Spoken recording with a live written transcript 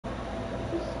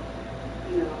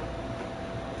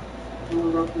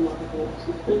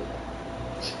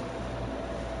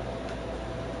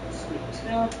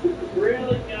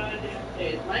Really goddamn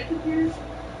hey, is my computer?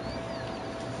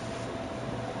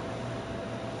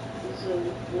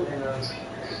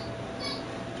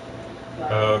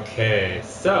 Okay,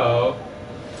 so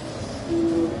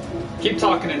keep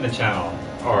talking in the channel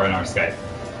or in our Skype.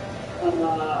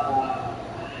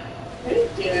 Hey,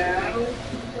 Dan.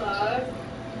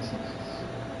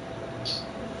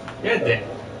 Yeah, Dan.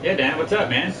 Yeah, Dan. What's up,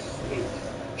 man?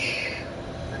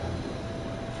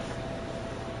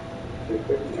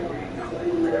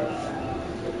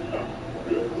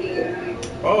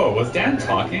 Oh, was Dan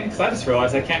talking? Because I just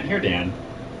realized I can't hear Dan.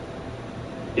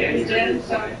 Dan's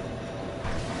sorry.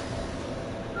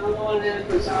 I'm going in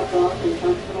for South Austin.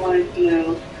 Something like, you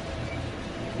know.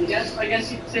 I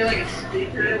guess you could say like a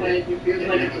speaker, like if you're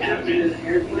like a captain in an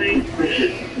airplane.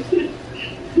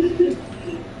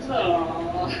 So,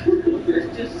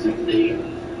 just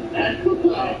something that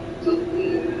Oh,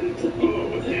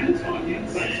 was Dan talking?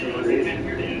 Because I just realized I can't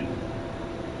hear Dan.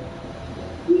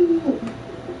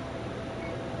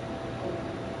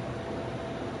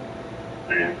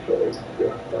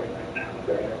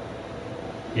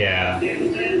 Yeah,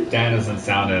 Dan doesn't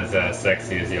sound as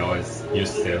sexy as he always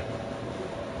used to.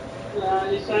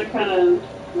 You sound kind of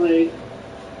like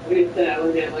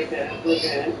like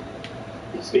a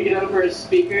speaking over a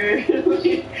speaker. Just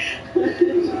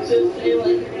say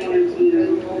like I'm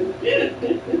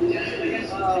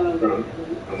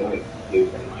like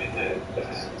losing my head.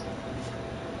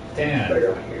 Dan. I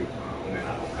got a new phone and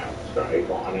I don't have Skype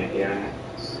on it yet.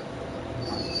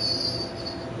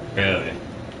 Really?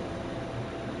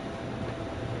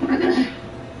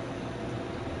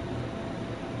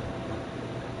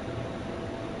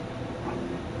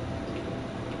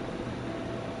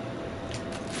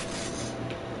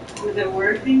 Is it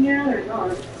working yet or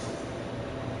not?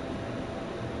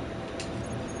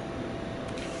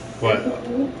 What?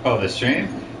 Oh, the stream?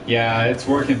 Yeah, it's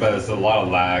working, but there's a lot of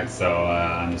lag, so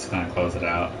I'm just gonna close it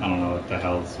out. I don't know what the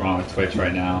hell's wrong with Twitch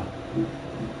right now.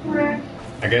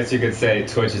 I guess you could say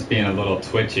Twitch is being a little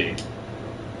twitchy.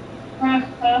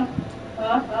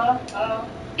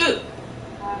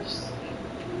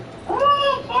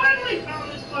 Oh, finally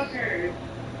found this fucker!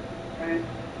 Right.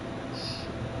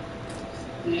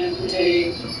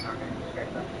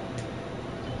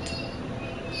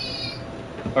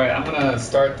 Alright, I'm gonna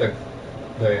start the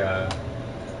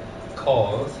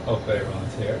calls. Hopefully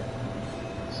everyone's here.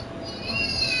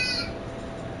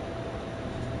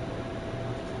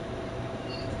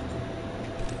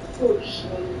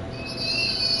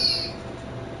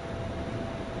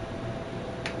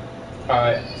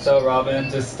 Alright, so Robin,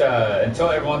 just until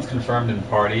everyone's confirmed in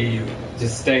party,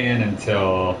 just stay in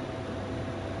until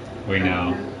we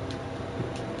know.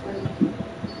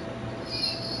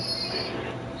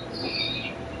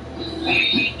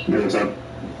 What's up?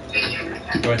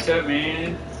 What's up,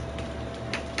 man?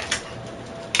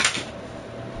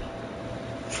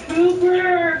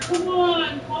 Cooper, come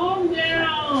on, calm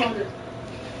down.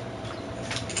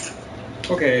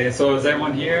 Okay, so is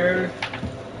everyone here?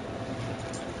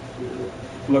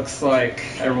 Looks like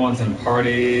everyone's in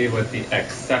party with the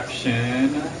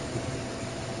exception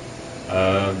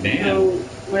of Dan. So,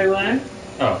 wait, what?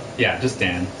 Oh, yeah, just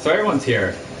Dan. So everyone's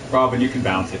here. Robin, you can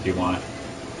bounce if you want.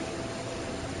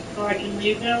 Oh, I can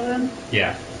leave now then?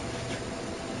 Yeah.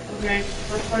 Okay,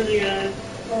 let's find you guys.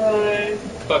 Bye.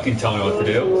 Fucking tell me what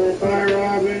to do. Bye,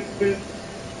 Robin.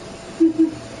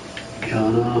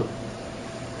 Shut up.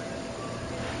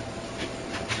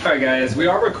 Alright guys, we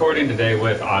are recording today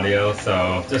with audio,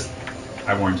 so just,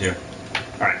 I warned you.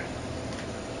 Alright.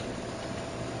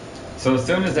 So as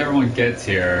soon as everyone gets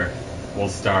here, we'll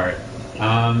start.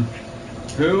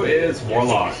 Who is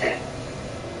Warlock?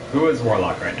 Who is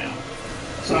Warlock right now?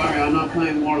 Sorry, I'm not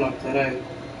playing Warlock today.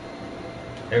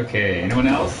 Okay, anyone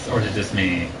else, or is it just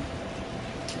me?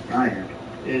 I am.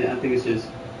 Yeah, I think it's just...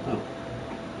 Oh.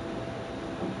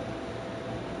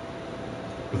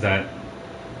 Was that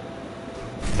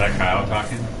Kyle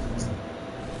talking?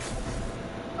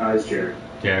 It's Jared.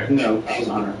 Jared? No, that was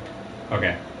Hunter.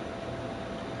 Okay.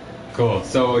 Cool.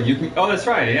 So you can, oh, that's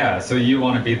right, yeah. So you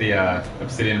want to be the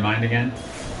Obsidian Mind again?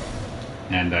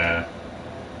 And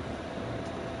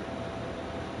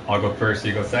I'll go first,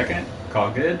 you go second. Call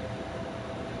good.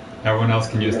 Everyone else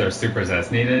can use their supers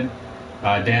as needed.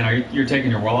 Dan, you're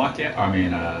taking your Warlock yet? I mean,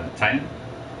 Titan?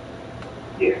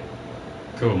 Yeah.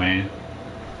 Cool, man.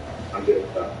 I'm good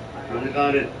with that. I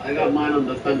got it. I got mine on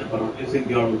Defender, but I'm using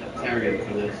the Armament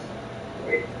for this.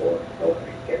 Wait for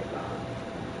it gets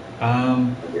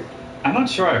on. I'm not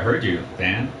sure I heard you,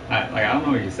 Dan. I don't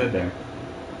know what you said there.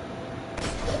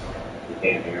 You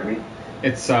can't hear me?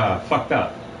 It's fucked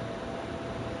up.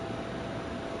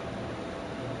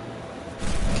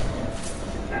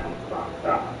 Sounds fucked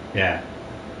up. Yeah.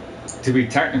 To be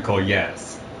technical,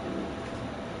 yes.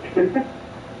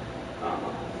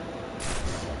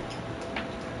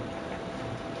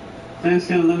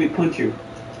 Sam, let me punch you.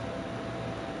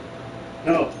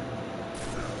 No.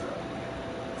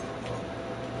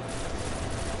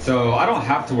 So I don't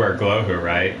have to wear Glowhu,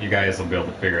 right? You guys will be able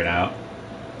to figure it out.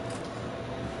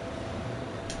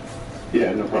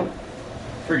 Yeah, no problem.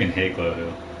 Freaking hate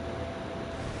Glowhu.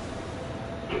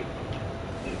 You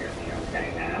hear me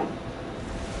okay now?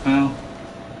 Well,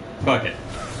 fuck it.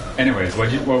 Anyways,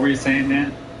 what were you saying,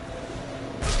 Dan?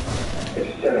 I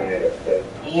just said I had a fit.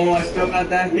 Oh, I still got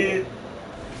that hit.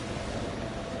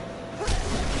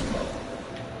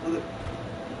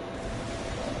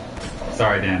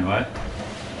 Sorry, Dan, what?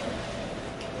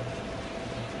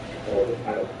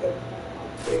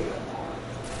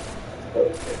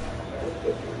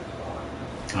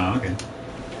 Oh, okay.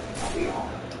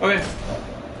 Okay.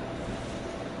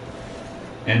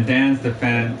 In Dan's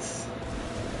defense,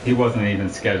 he wasn't even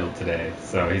scheduled today,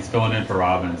 so he's filling in for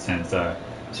Robin since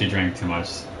she drank too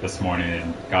much this morning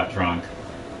and got drunk.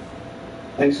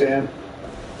 Thanks, Sam.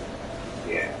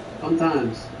 Yeah.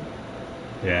 Sometimes.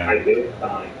 Yeah. I did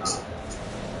sign up.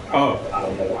 Oh. I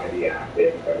don't know why the app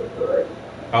didn't go through.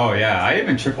 Oh yeah, I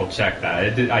even triple checked that.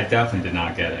 It did. I definitely did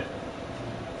not get it.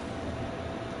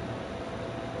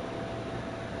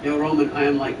 Yo, Roman, I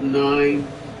am like 9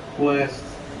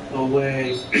 quests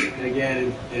away to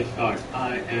getting this card.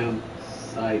 I am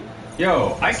psyched.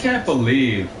 Yo, I can't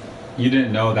believe you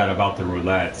didn't know that about the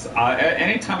roulettes.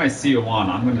 Anytime I see you on,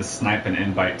 I'm going to snipe an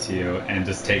invite to you and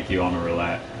just take you on a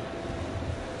roulette.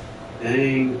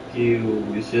 Thank you.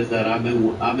 It's just that I've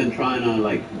been trying to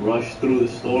like rush through the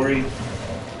story.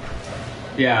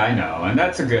 Yeah, I know, and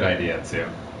that's a good idea too.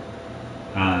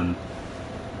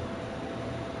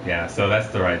 Yeah, so that's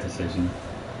the right decision.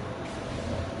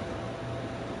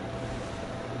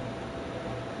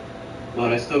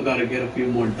 But I still gotta get a few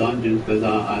more dungeons because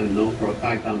I know for a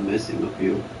fact I'm missing a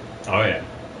few. Oh yeah,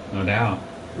 no doubt.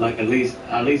 Like at least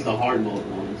the hard mode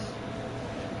ones.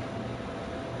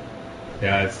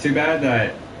 Yeah, it's too bad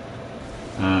that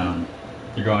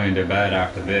you're going to bed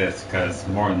after this because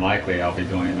more than likely I'll be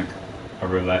doing a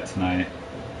roulette tonight.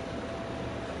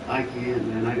 I can't,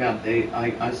 man. I got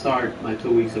I start my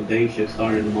 2 weeks of day shift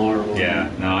starting tomorrow. Yeah,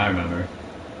 no, I remember.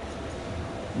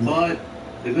 But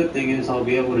the good thing is I'll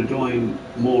be able to join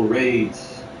more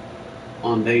raids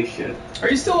on day shift. Are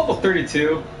you still level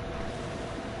 32?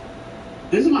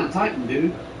 This is my Titan,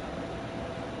 dude.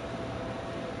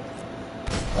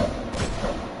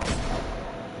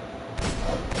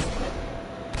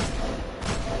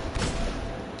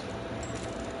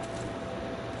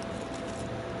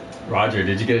 Roger,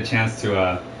 did you get a chance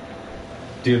to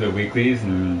do the weeklies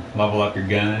and level up your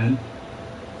gun?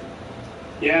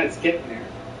 Yeah, it's getting there.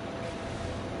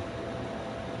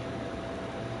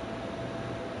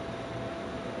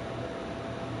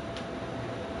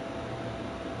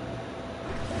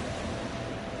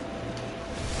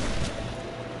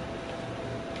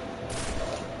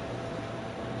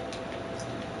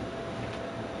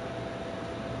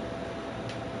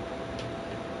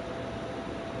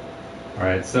 All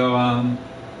right, so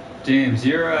James,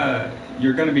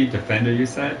 you're gonna be defender, you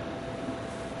said?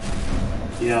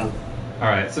 Yeah. All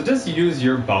right, so just use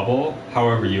your bubble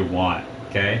however you want,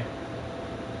 okay?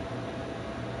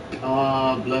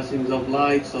 Blessings of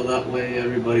light, so that way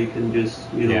everybody can just,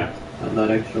 have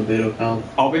that extra bit of health.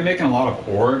 I'll be making a lot of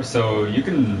orbs, so you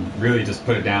can really just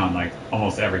put it down like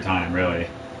almost every time, really.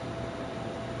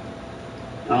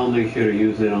 I'll make sure to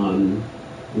use it on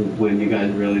when you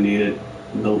guys really need it.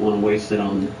 Don't want to waste it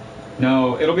on...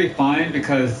 No, it'll be fine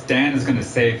because Dan is going to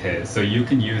save his, so you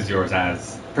can use yours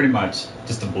as pretty much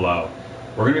just a blow.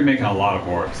 We're going to be making a lot of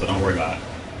orbs, so don't worry about it.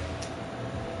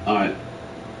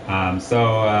 Alright.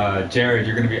 So Jared,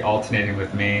 you're going to be alternating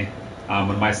with me.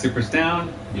 When my super's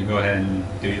down, you go ahead and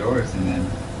do yours, and then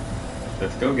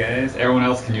let's go, guys. Everyone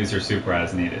else can use your super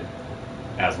as needed,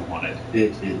 as wanted.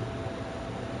 Bitchin'.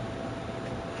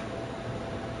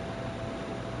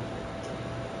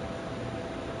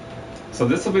 So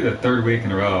this will be the 3rd week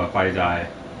in a row if I die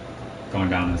going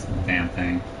down this damn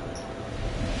thing.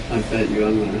 I bet you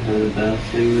I'm gonna have that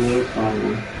same other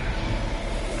problem.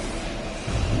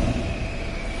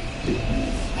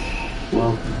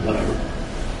 Well, whatever.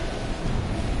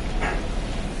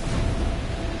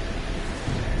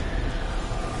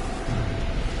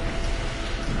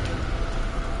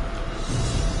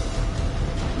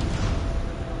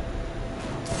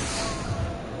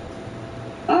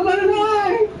 I'm gonna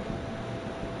die!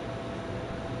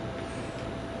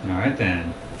 Alright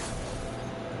then.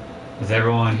 Is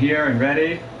everyone here and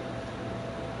ready?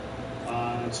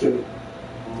 So,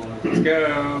 Let's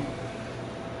go.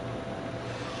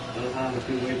 doesn't have a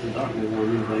few ways of darkness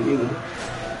on me, but you know,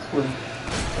 it's fun.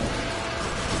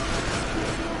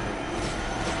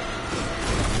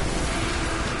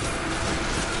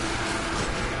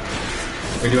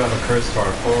 We do have a curse to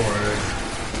our forward.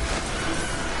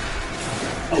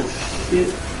 Oh shit.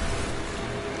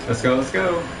 Let's go, let's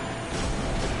go.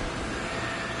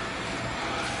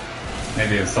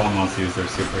 Maybe if someone wants to use their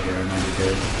super here, it might be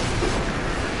good.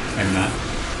 Maybe not.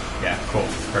 Yeah, cool.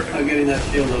 Perfect. I'm getting that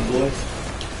shield up, boys.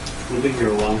 We'll be here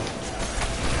a while.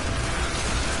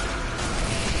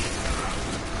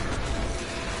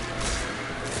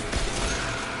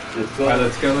 Let's go. Alright,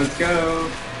 let's go, let's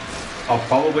go. I'll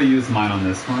probably use mine on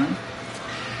this one.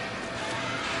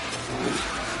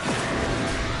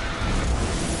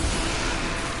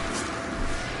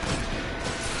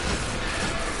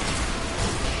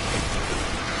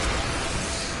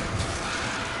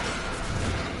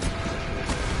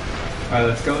 Alright,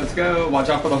 let's go, let's go. Watch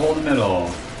out for the hole in the middle.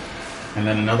 And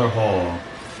then another hole.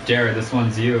 Jared, this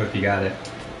one's you if you got it.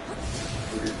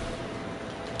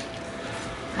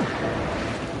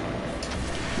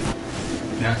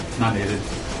 Yeah, not needed.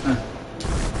 Huh.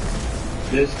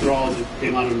 This thrall just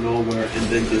came out of nowhere and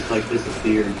then just like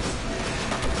disappeared.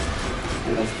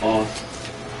 Like a boss.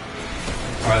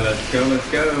 Alright, let's go,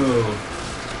 let's go.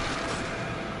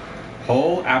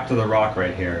 Hole after the rock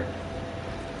right here.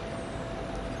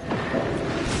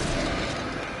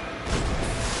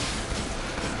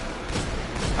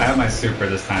 I have my super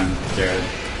this time, Jared.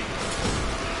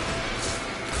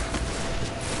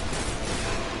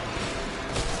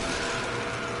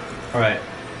 Alright.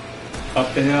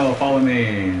 Up the hill, follow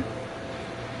me.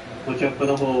 Watch out for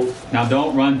the hole. Now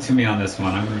don't run to me on this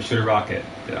one. I'm gonna shoot a rocket.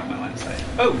 Get out of my line of sight.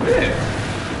 Oh, good.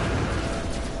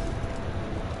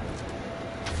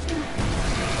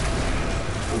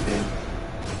 Okay.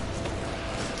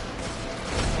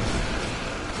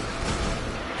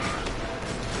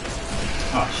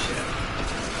 Oh shit.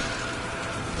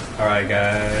 Alright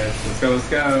guys, let's go, let's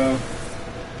go.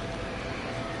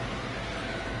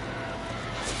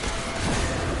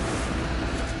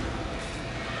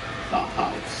 The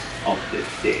house of the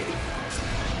dead.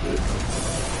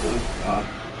 Oh god.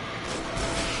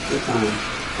 Good time.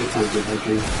 Good time, good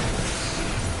time.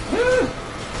 Woo!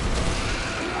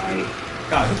 Alright.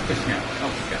 God, who's pushing me out? Oh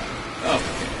my god. Oh,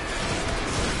 okay.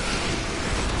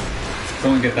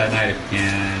 Someone get that knight if you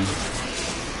can.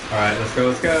 Alright, let's go,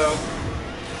 let's go.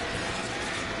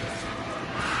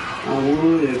 I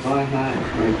would if I had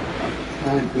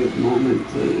like a good moment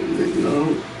to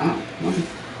reload. Ow, what?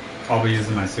 I'll be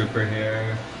using my super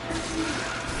here.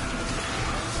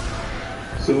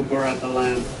 Super at the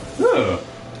lamp. Ooh.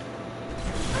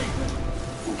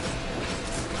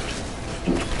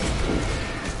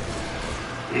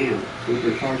 Damn,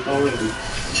 super charged already.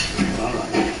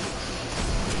 Alright.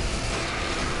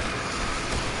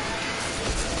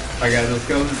 Alright guys, let's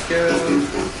go, let's go.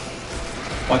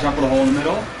 Watch out for the hole in the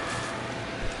middle.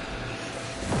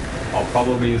 I'll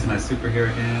probably use my super here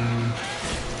again.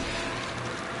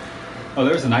 Oh,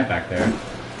 there's a knight back there.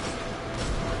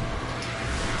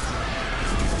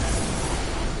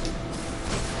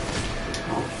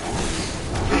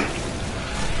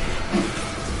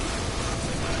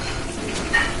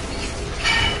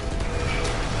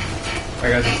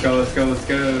 Alright guys, let's go, let's go, let's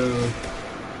go.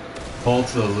 Hold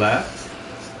to the left.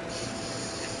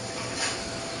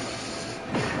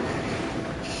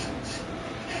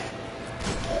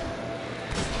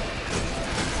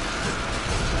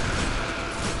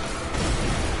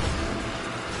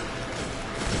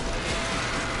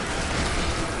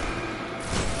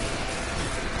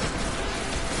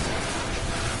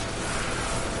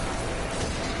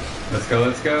 Let's go,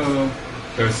 let's go.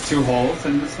 There's two holes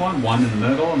in this one in the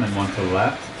middle and then one to the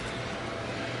left.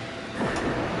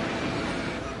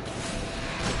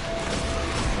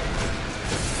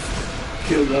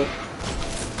 Shield up.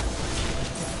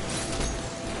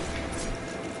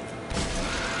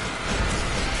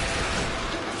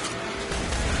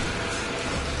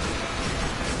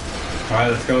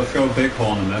 Alright, let's go, let's go. Big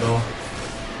hole in the middle.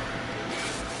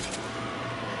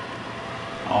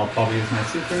 I'll probably use my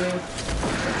super.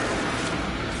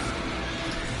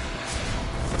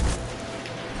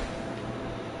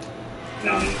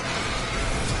 Nice.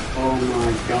 Oh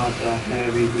my god, the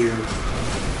heavy here.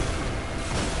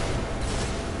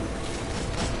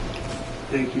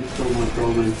 Thank you so much,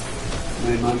 Roman.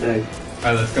 Made my day.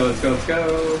 Alright, let's go, let's go, let's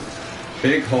go.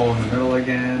 Big hole in the middle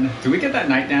again. Do we get that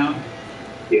knight down?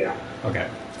 Yeah. Okay.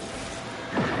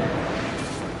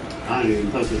 I didn't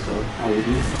even touch it, so how would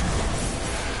you?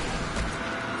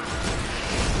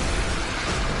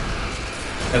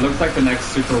 It looks like the next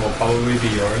super will probably be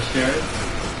yours, Jared.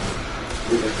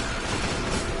 Okay.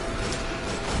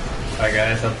 Alright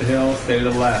guys, up the hill, stay to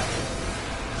the left.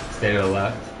 Stay to the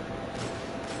left.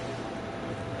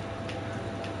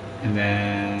 And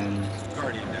then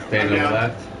stay to the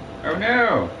left. Oh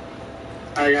no!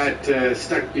 I got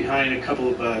stuck behind a couple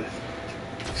of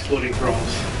exploding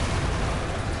thralls.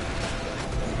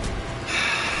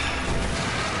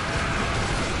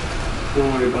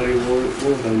 Don't worry, buddy.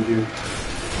 We'll avenge you.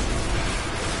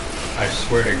 I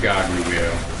swear to God we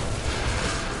will.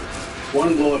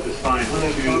 One blow up is fine.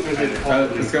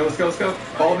 Let's go, let's go, let's go.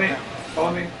 Follow me.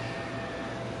 Follow me.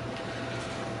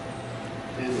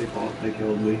 And they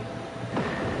killed me.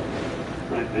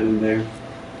 Right then and there.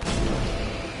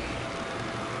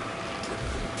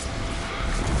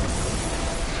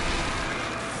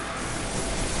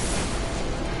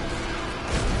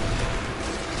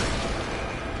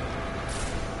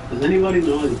 Does anybody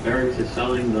know if Barracks is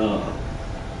selling the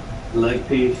leg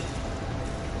piece?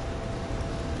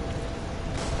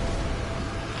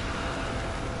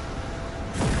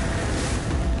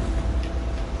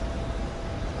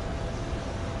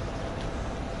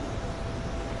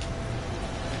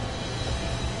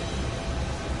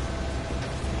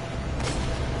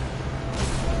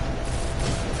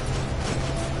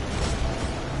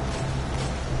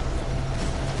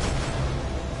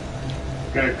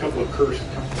 Got a couple of curses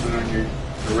coming on your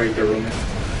right there, Roman.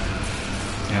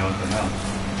 Yeah, what the hell?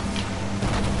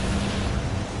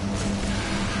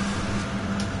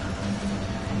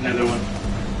 Another one.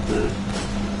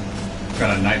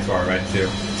 Got a Night Bar right too.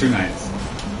 2 knights.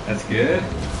 That's good.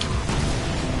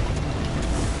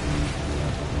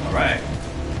 Alright.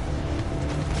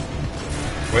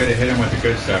 Way to hit him with the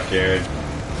good stuff, Jared.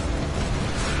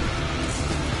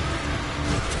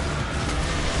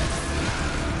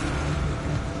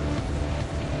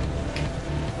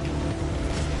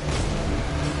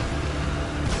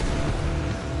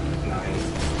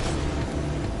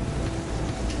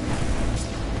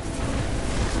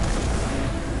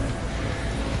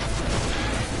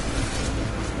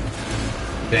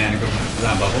 Dan, go for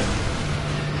that bubble.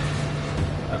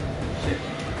 Oh, shit.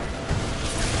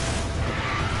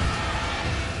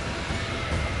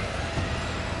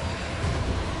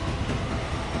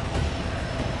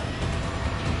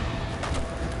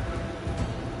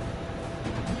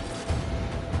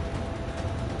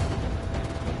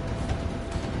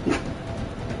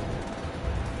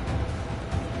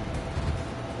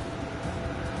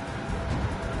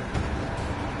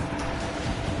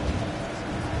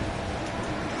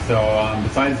 So,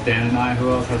 besides Dan and I, who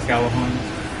else has Gallahorn?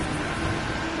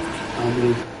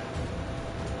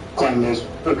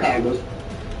 Kyle does.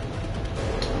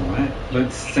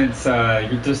 Alright, since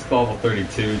you're just level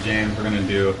 32, James, we're gonna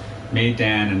do me,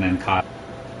 Dan, and then Kyle.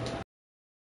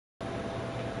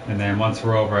 And then once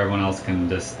we're over, everyone else can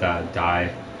just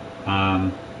die.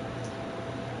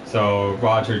 So,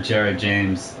 Roger, Jared,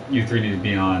 James, you three need to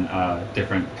be on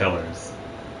different pillars.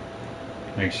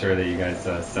 Make sure that you guys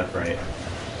separate.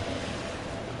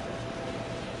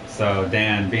 So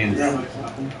Dan, being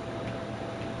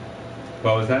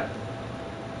what was that?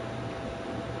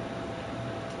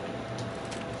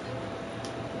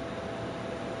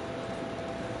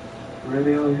 Where are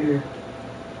they over here?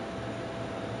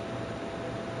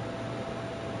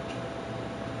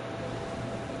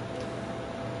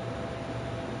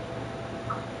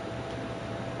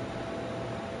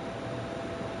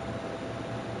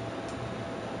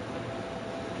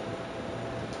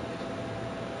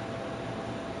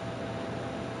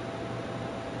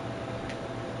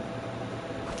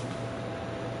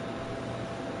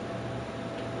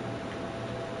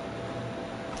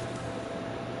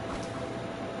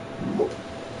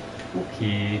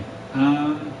 Okay.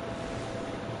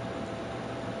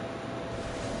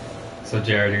 So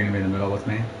Jared, you're gonna be in the middle with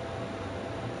me?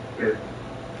 Sure.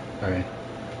 Okay.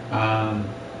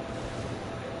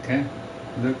 Okay.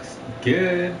 Looks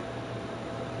good.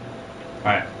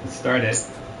 Alright, let's start it.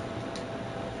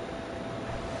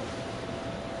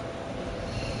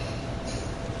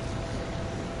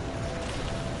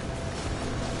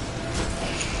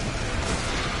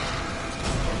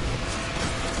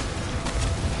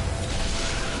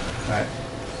 Alright.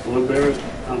 One barrel,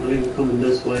 I believe we're coming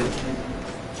this way.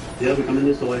 Yeah, we're coming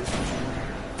this way.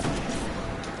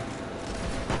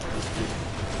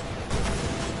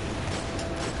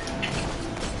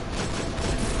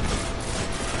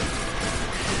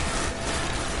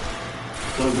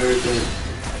 One barrel there.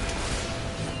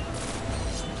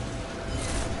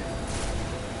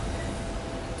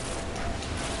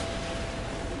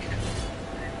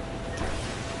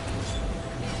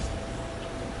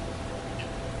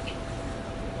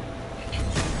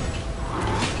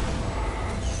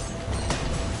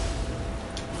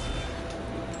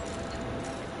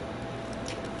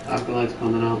 Acolyte's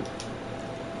coming out.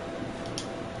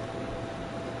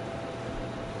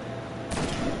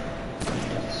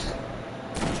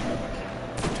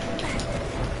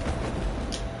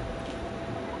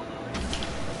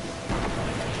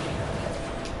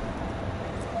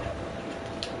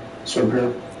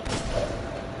 Subgrave.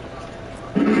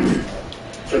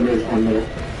 Subgrave's one middle.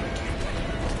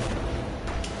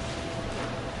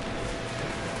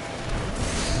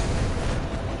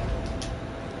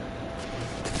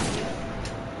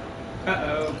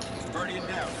 Uh-oh. Guardian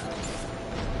down.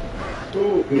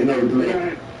 Ooh, you never do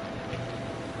it.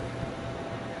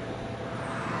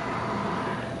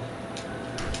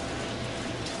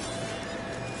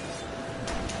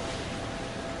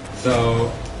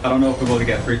 So, I don't know if we're able to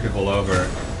get 3 people over.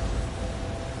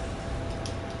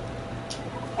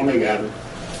 Oh my god.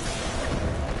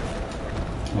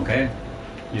 Okay.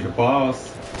 You the boss.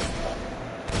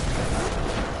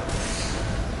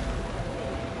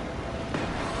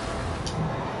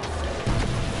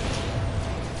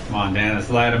 Come on, Dan, let's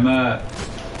light him up.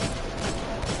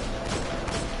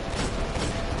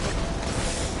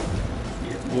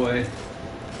 Yeah, boy.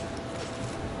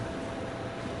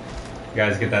 You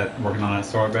guys get that working on that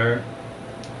sword bearer?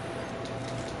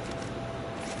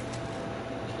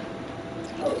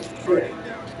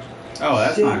 Oh,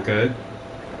 that's not good.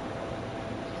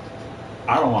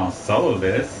 I don't want to solo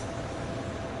this.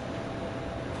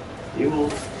 You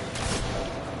won't.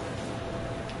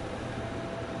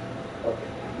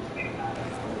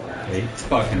 He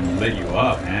fucking lit you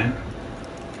up, man.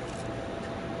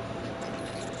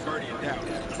 Guardian down.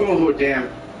 Oh, damn.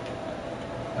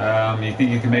 You think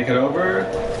you can make it over?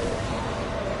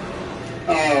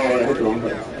 Oh, I hit the wrong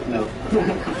button. No.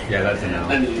 Yeah, that's a no.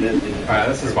 I mean, that's it. Alright,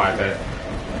 let's just wipe it.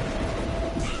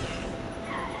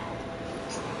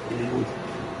 Yeah.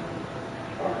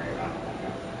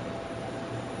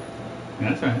 Yeah,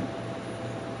 that's right.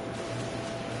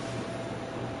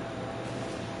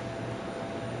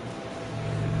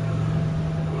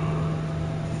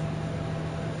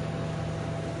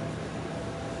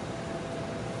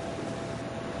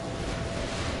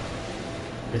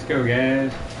 Let's go,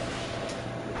 guys.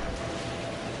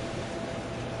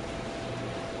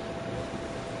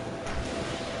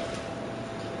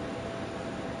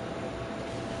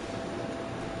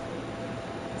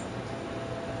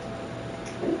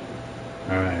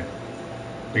 Alright.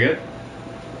 We good?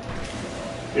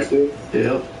 Yes, dude.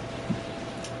 Yep.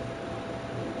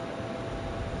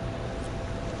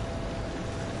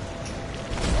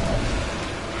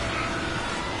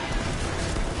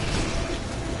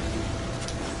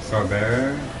 Sword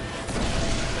bearer.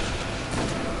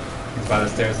 He's by the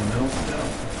stairs in the middle still.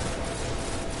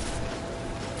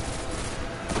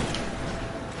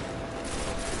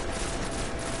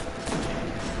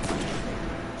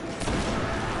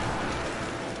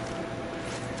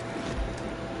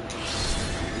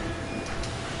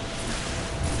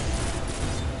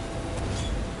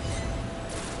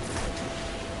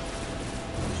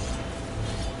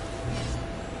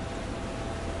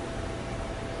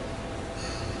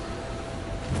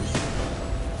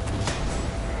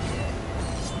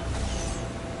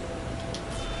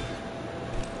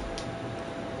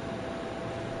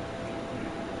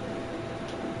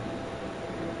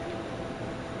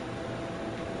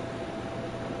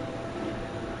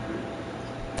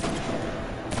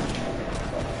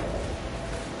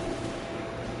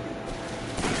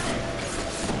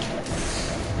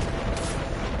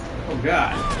 Oh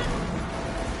god.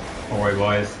 Don't worry,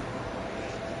 boys.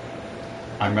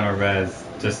 I'm gonna res.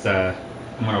 Just I'm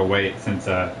gonna wait since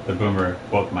the boomer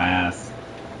whooped my ass.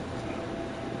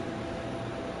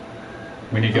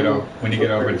 When you get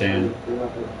over, Dan.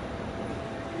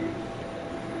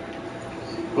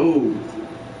 Oh.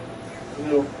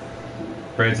 No.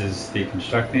 Bridge is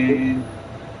deconstructing.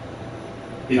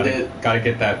 You did. Gotta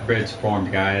get that bridge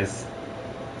formed, guys.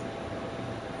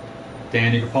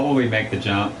 Dan, you could probably make the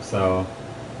jump, so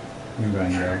I'm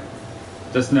going here.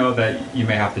 Just know that you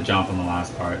may have to jump on the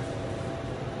last part.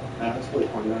 That's really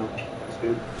fun now. That's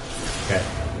good. Okay.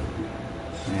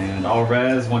 And I'll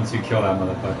res once you kill that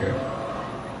motherfucker.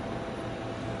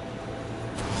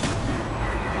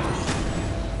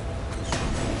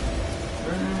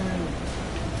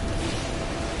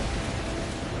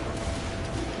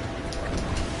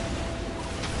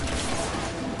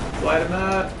 Light him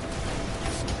up.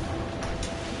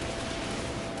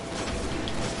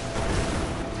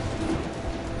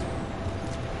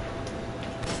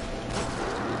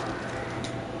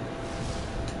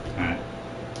 Alright.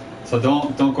 So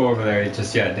don't go over there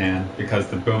just yet, Dan, because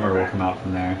the boomer will come out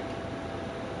from there.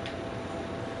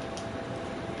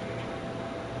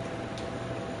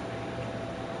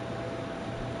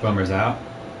 Boomer's out.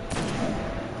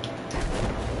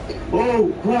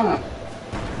 Oh, crap!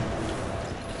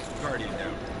 Guardian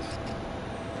down.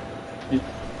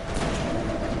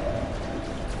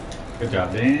 Good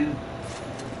job, Dan.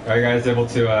 Are you guys able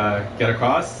to get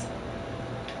across?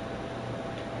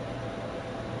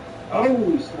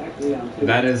 Oh, he smacked me down too.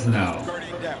 That is no.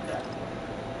 Guardian down.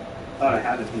 Thought I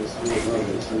had it in the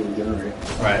same generator.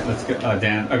 Alright, let's go.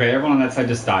 Dan. Okay, everyone on that side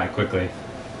just die quickly.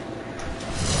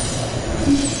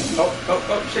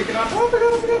 Oh, shake it off. Oh my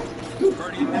god.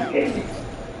 Guardian down.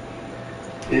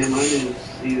 Damn, I didn't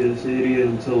see this idiot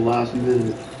until last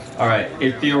minute. Alright,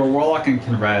 if you're a warlock and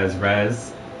can res.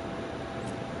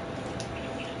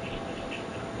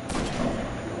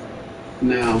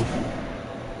 Now.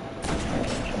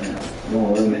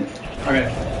 No limit. Okay.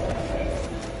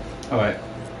 Alright.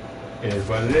 It is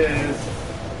what it is.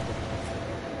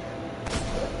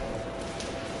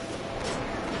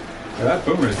 So that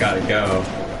boomer's gotta go.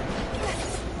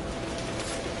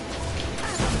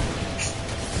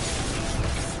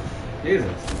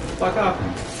 Jesus. Fuck off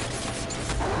him.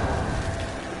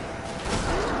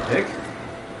 Dick?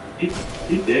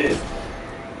 He did.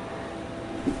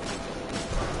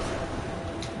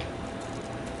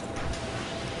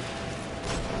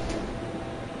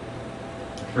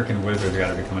 Freaking wizard's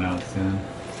gotta be coming out soon.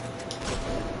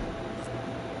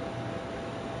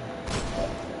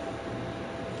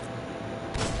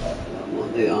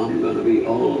 One day I'm gonna be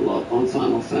all up on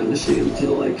Final Fantasy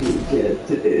until I can get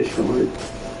to Ishgard.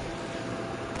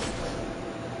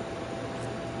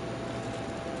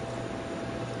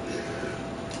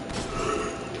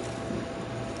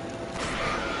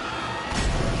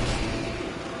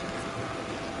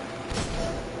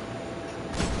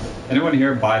 Anyone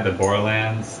here buy the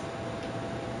Borderlands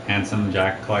Handsome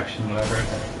Jack collection, whatever,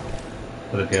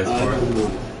 for the PS4?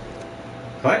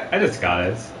 I just got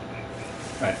it.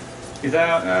 Right. He's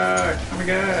out. Oh my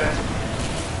god.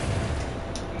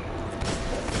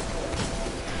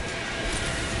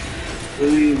 I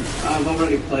mean, I've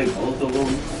already played both of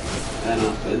them, and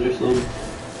I finished them.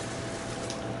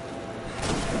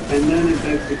 And then it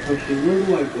begs the question, where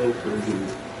do I go from here?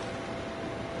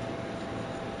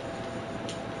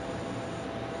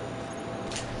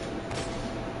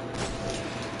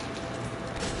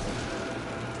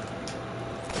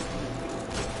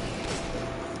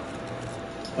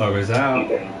 Ogre's out.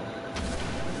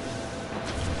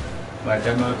 Light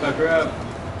that motherfucker up.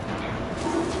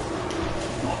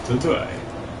 Not today.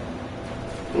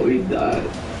 Oh, he died.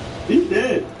 He's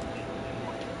dead.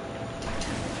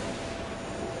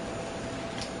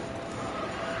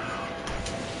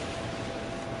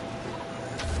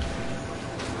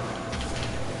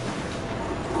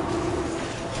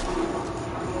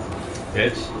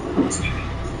 Bitch.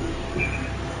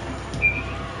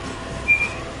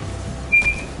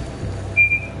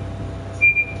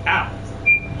 Ow!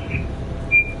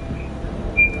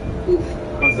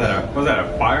 Was that a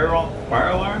fire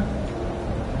alarm?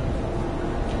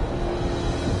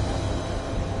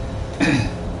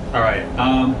 All right.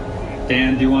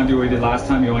 Dan, do you want to do what we did last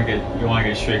time? You want to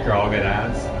get Shrieker? I'll get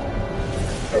ads.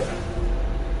 Okay.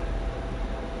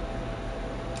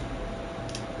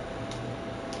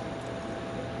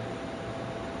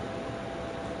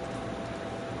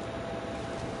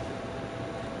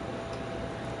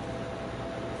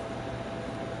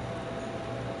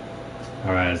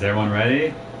 All right. Is everyone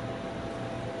ready?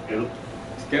 Yep.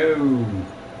 Let's go.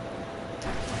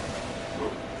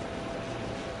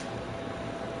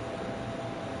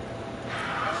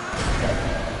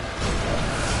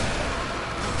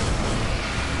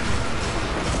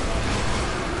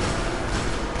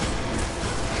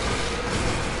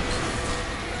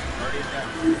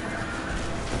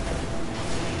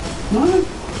 What?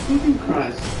 Fucking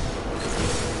Christ.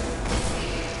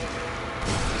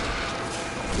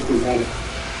 We got it.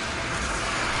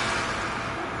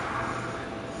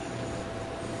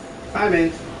 Hi,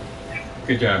 man.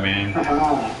 Good job, man.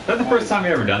 Haha. Is that the first time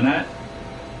you ever done that?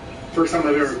 First time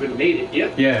I've ever been made it.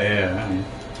 Yep. Yeah.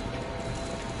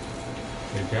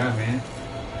 Good job, man.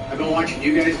 I've been watching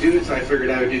you guys do it, so I figured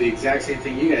I would do the exact same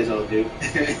thing you guys all do.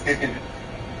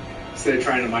 Instead of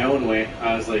trying it my own way,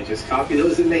 I was like, just copy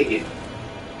those and make it.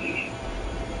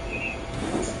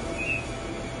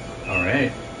 All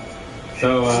right.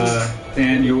 So,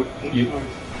 Dan, you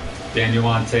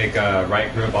want to take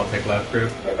right group? I'll take left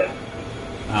group. Okay.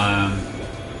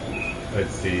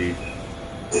 Let's see.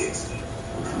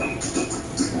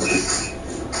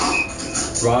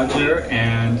 Roger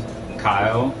and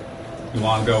Kyle, you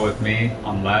want to go with me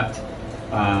on left?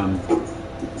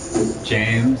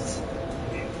 James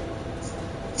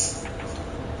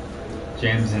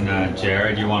and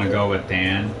Jared, you want to go with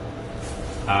Dan?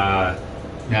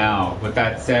 Now, with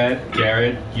that said,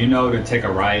 Jared, you know to take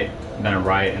a right, then a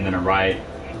right, and then a right,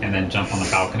 and then jump on the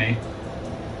balcony?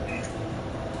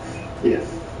 Yes.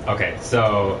 Okay,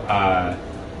 so,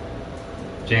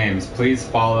 James, please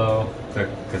follow the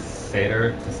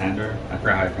Cassander, I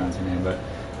forgot how you pronounce your name, but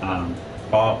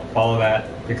follow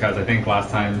that, because I think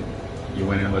last time you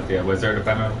went in with the wizard, if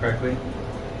I remember correctly.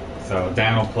 So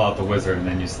Dan will pull out the wizard and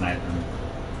then you snipe him.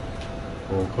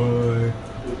 Okay.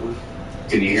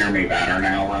 Can you hear me better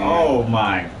now, Roman? Oh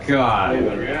my god. Way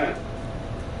better, yeah.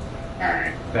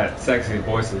 Alright. That sexy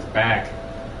voice is back.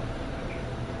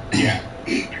 Yeah.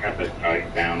 I got the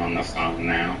strike down on the phone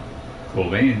now. Cool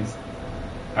beans.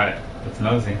 Alright, let's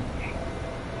nosy.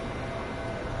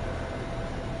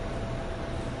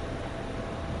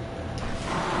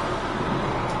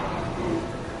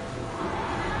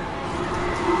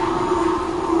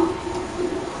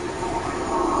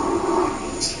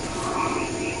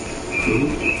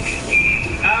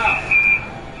 Ow!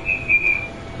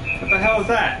 What the hell is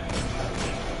that?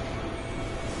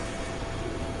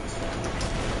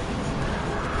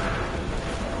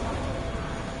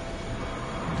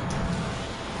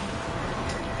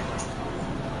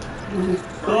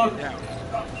 Guardian down.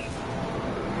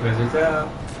 Wizard's out.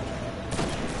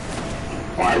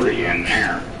 Why were you in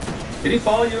there? Did he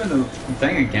follow you in the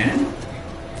thing again?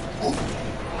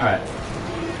 Alright.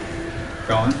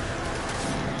 Going.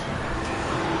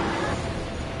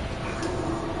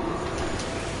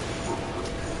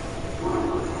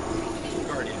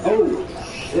 Guardian down. Oh,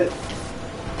 shit.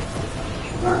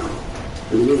 Wow.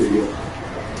 It's really good.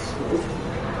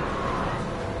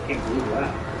 Can't believe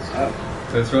that. What's up?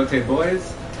 Let's rotate,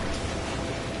 boys.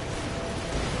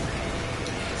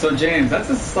 So James, that's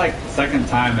the like second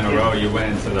time in a row you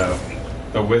went into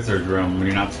the wizard room when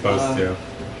you're not supposed to.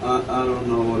 I don't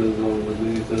know what is wrong with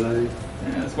me today.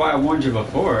 Yeah, that's why I warned you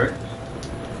before.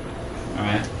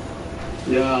 Alright.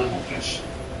 Yeah.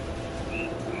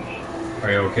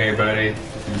 Are you okay, buddy?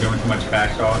 You doing too much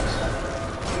back talks?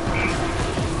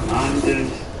 I'm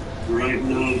just right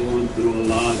now going through a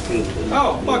lot because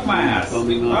Oh, fuck my ass.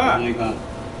 coming up Ah. and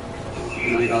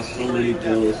I got so many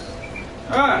pills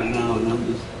right now, and I'm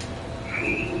just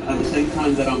at the same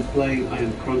time that I'm playing, I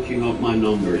am crunching up my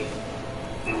numbers.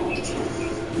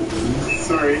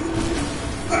 Sorry.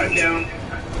 Down.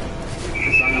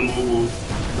 Because I am almost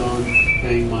done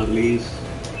paying my lease.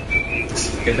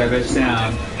 Get that bitch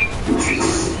down.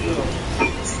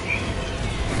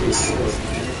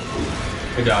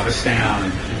 Good job, it's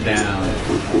down. It's down.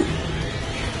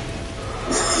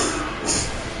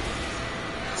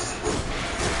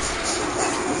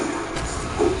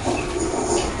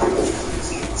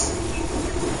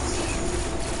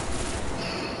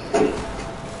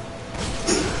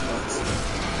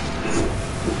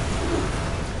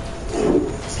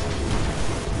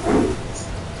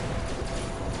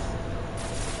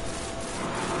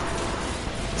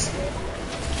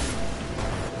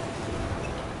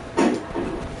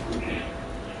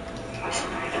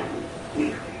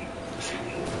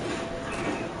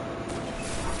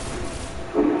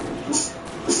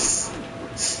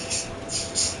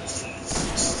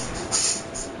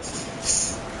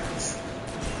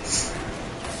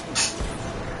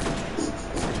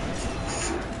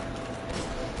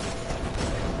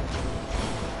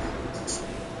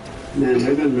 Man,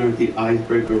 they're gonna nerf the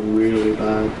icebreaker really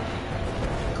bad.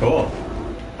 Cool.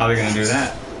 How are they gonna do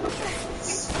that?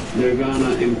 They're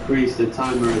gonna increase the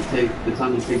timer the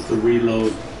time it takes to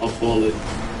reload a bullet.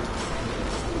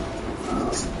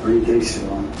 Ridiculous.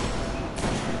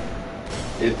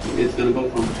 It's gonna go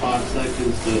from 5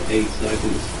 seconds to 8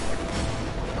 seconds.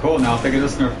 Cool, now if they could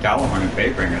just nerf Gallahorn and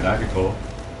Fatebringer, that'd be cool.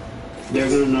 They're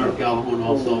gonna nerf Gallahorn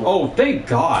also. Oh, thank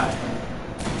God!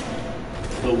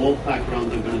 The Wolfpack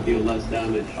rounds are gonna deal less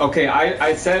damage. Okay,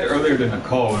 I said earlier to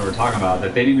Nicole when we were talking about it,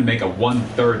 that they need to make a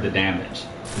 1/3 the damage.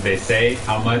 Did they say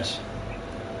how much?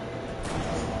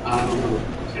 I don't know.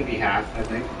 It's gonna be half, I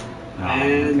think. Oh,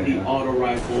 And okay. the auto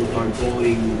rifles are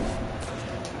going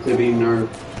to be nerfed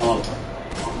up.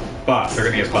 Buff, they're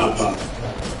gonna get buffed.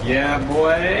 Yeah,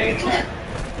 boy!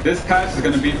 This patch is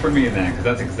gonna be for me then, because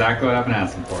that's exactly what I've been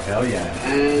asking for. Hell yeah.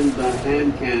 And the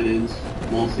hand cannons,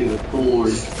 mostly the Thorn,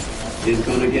 is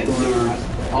gonna get nerfed.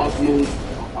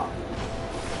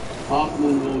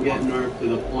 Hawkmoon will get nerfed to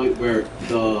the point where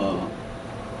the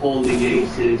holding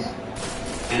aces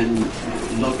and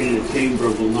looking in the chamber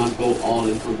will not go all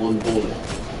into one bullet.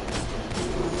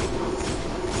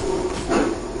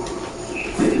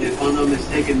 And if I'm not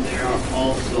mistaken, they are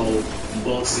also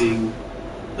buffing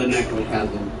the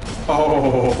Necrochasm.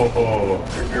 Oh!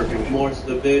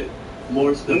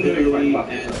 More stability and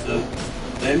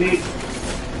let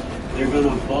they're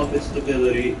gonna buff its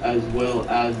stability as well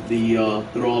as the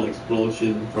thrall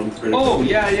explosion from critical. Oh,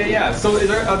 yeah. So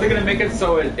are they gonna make it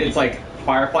so it's like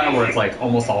Firefly, where it's like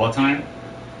almost all the time?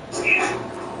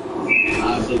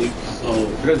 I believe so.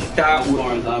 Because that as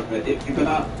far as I've read, if you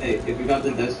got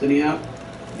the Destiny app,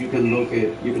 you can look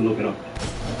it up.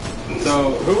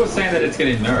 So who was saying that it's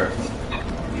getting nerfed?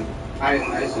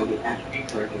 I said it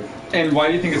incorrectly. And why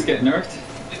do you think it's getting nerfed?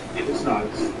 It's not.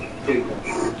 It's getting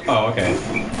nerfed. Oh, okay.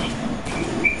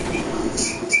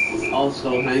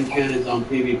 Also, hand cannons on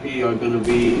PvP are gonna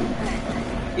be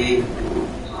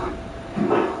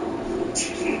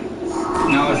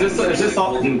Now, is this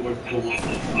all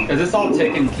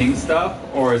Taken King stuff,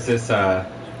 or is this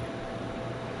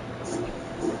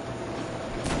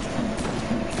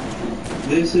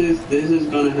This is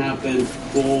gonna happen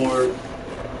for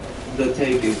the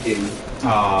Taken King.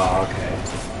 Oh, okay.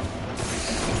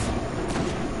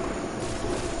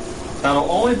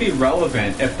 That'll only be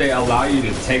relevant if they allow you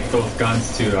to take those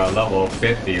guns to level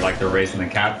 50, like they're raising the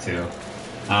cap to.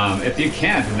 If you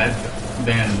can't,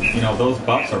 then you know those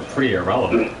buffs are pretty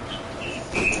irrelevant.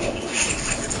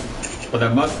 But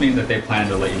that must mean that they plan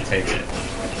to let you take it.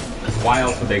 Because why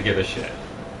else would they give a shit?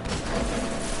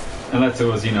 Unless it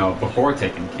was, you know, before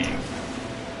Taken King.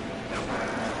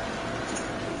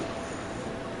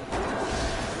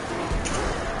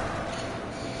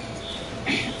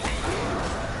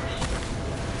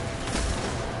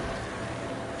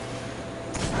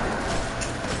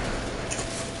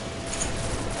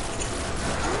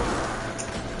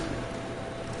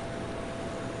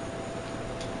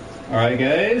 Alright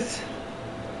guys,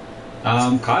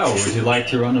 Kyle, would you like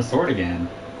to run a sword again?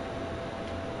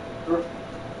 Sure.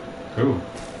 Cool.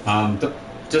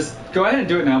 Just go ahead and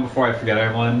do it now before I forget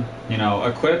everyone. You know,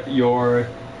 equip your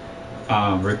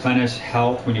replenish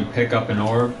health when you pick up an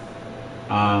orb,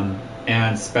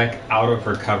 and spec out of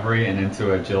recovery and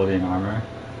into agility and armor.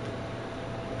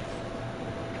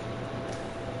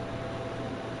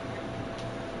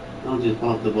 I'll just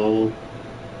pop the bubble.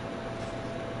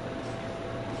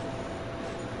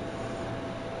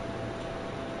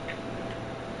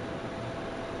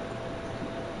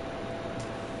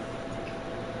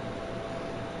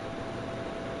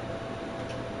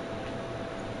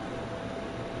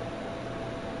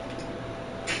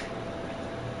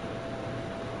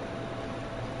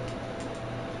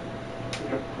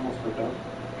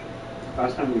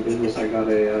 Last time we did this, I got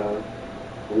a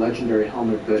legendary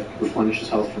helmet that replenishes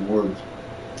health from orbs.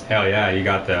 Hell yeah, you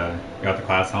got the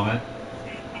class helmet?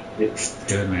 It's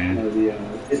good, man.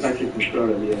 It's actually from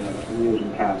Crota, the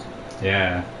Illusion Pass.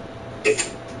 Yeah.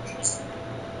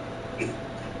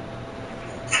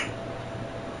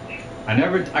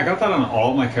 I got that on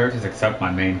all my characters except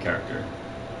my main character.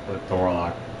 The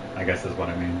Warlock, I guess is what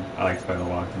I mean. I like to play the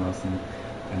Warlock the most, and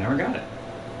I never got it.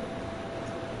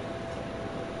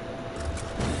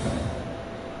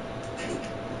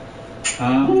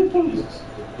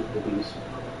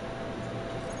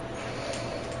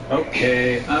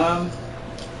 Okay,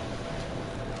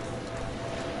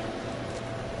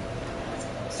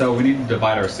 so we need to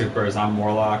divide our supers. I'm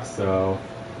Warlock, so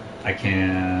I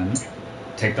can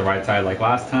take the right side like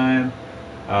last time.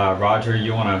 Roger,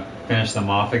 you want to finish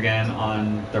them off again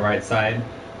on the right side?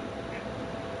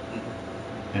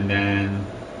 And then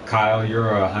Kyle,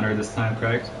 you're a hunter this time,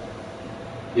 correct?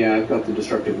 Yeah, I've got the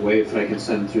destructive wave that I can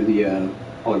send through the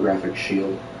holographic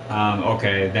shield.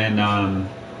 Okay, then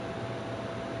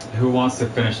who wants to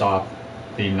finish off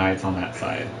the knights on that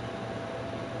side?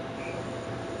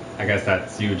 I guess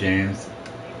that's you, James.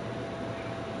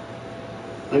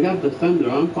 I got Defender.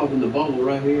 I'm popping the bubble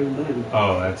right here and then.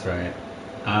 Oh, that's right.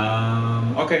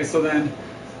 Okay, so then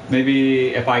maybe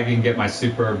if I can get my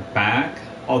super back,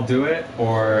 I'll do it,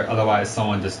 or otherwise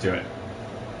someone just do it.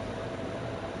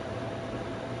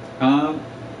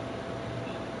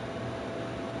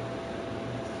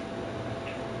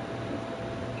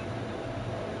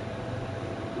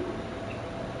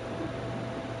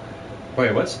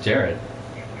 Wait, what's Jared?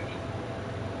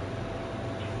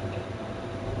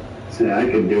 So I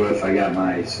could do it if I got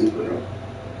my super up.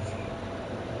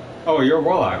 Oh, you're a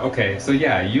Warlock. Okay, so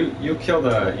yeah, you kill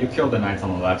the knights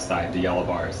on the left side, the yellow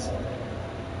bars.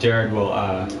 Jared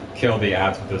will kill the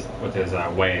ads with his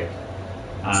wave.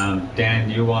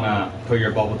 Dan, you want to put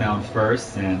your bubble down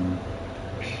first, and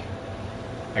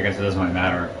I guess it doesn't really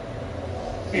matter.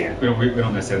 Yeah. We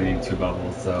don't necessarily need two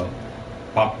bubbles, so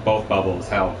pop both bubbles.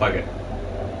 Hell, fuck it.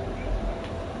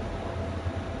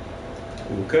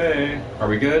 Okay, are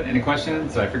we good? Any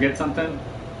questions? Did I forget something?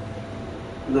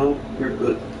 No, we're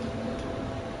good.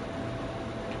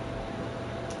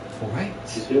 All right.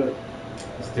 Let's do it.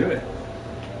 Let's do it.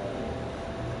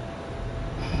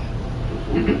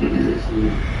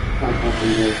 Pack up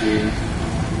and go to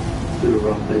the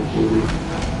rough day for me.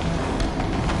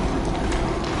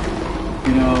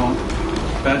 You know,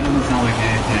 that doesn't sound like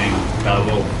anything that a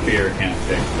little beer can't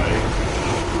fix, buddy.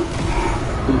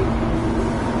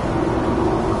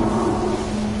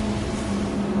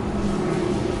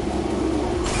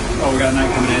 Oh, we got a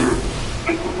knight coming in.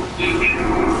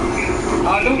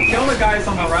 Don't kill the guys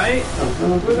on the right.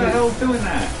 Who the hell's doing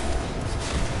that?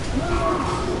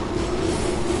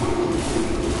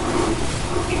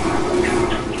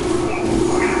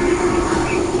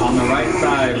 On the right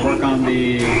side, work on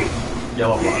the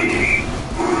yellow block.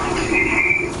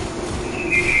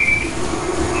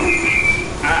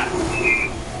 Ah!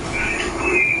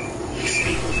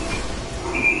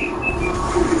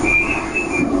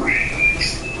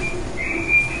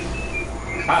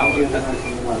 Kyle, what is that?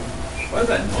 What is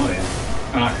that noise?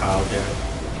 Oh, not Kyle, Jared.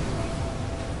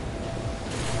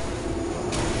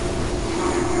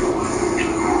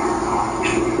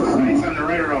 He's on the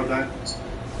radar all done.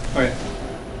 Okay.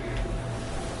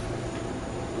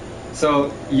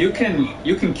 So you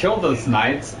can kill those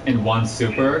knights in one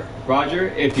super, Roger,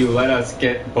 if you let us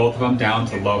get both of them down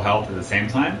to low health at the same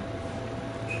time.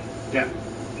 Yeah.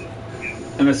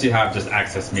 Unless you have just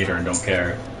access meter and don't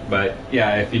care. But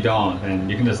yeah, if you don't, then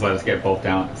you can just let us get both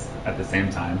down at the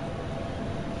same time.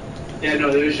 Yeah,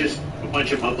 no, there was just a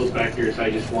bunch of bubbles back here, so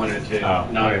I just wanted to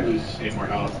not okay. lose any more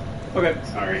health. Okay.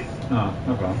 Sorry. No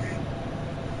problem.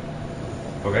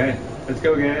 Okay, let's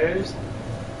go, guys.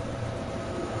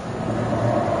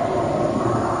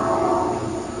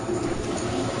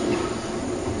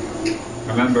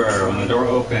 Remember, when the door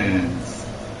opens,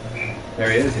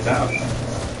 there he is, he's out.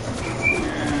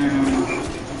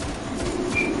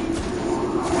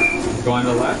 He's going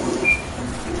to the left.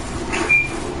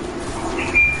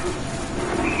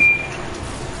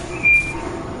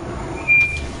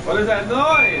 What is that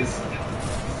noise?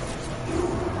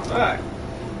 Fuck.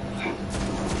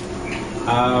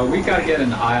 We gotta get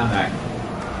an eye on that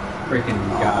freaking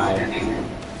guy.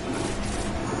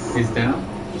 He's down?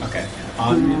 Okay.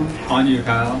 On you,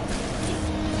 Kyle.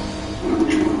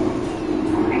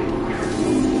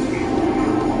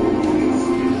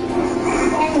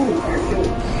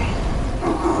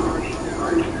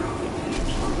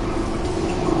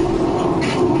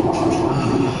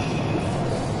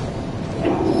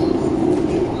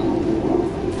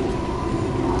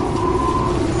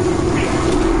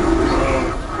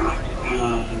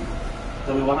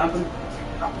 Tell me what happened?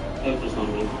 That was on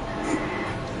me.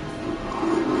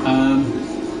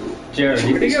 Jared, do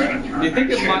you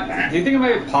think it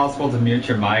might be possible to mute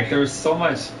your mic? There's so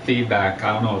much feedback.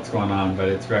 I don't know what's going on, but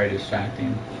it's very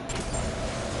distracting.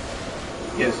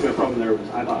 Yes, the problem there was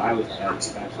I thought I was bad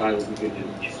feedback, so I was good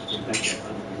in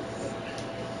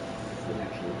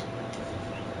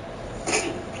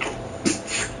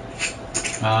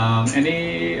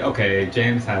Okay,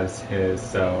 James has his,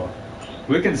 so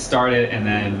we can start it and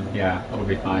then, yeah, it'll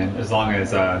be fine. As long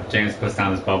as James puts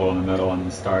down his bubble in the middle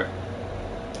and start.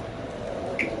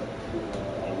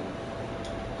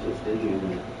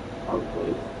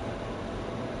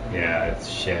 Yeah, it's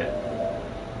shit.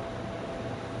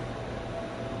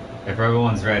 If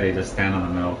everyone's ready, just stand on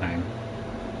the middle thing.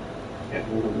 Yeah,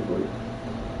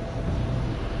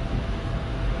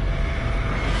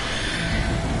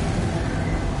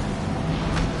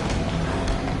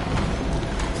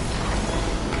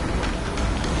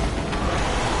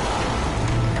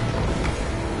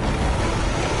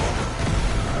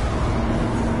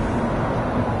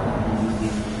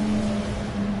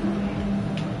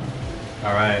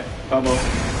 Alright, bubble.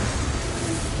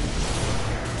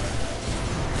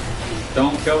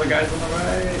 Don't kill the guys on the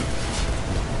right.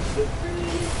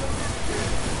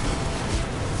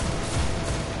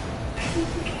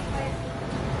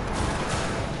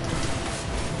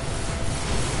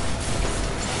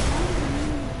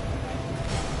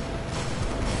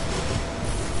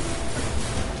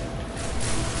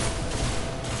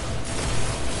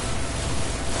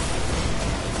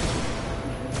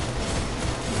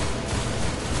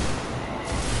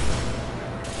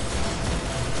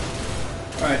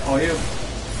 Alright, all you.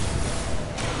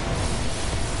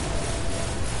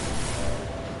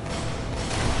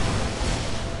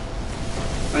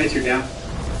 Nice, you're down.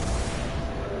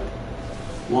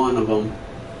 one of them.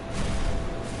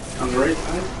 On the right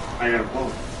side? I got a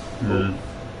ball. Mm.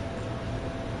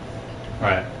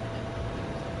 Alright.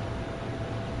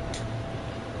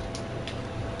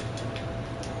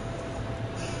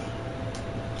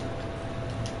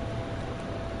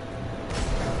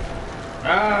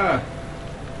 Ah!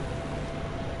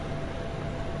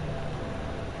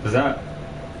 Is that...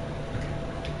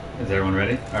 Okay. Is everyone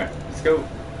ready? Alright, let's go.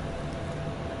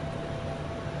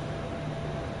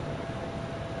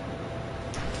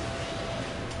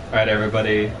 Alright,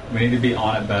 everybody, we need to be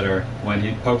on it better. When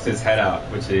he pokes his head out,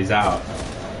 which he's out,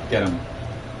 get him.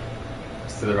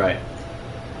 Just to the right.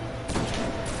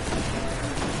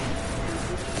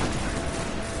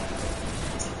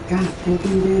 God,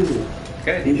 fucking damn it.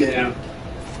 Okay. He's down.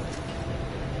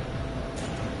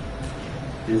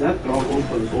 Is that throw going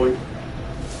for the boy?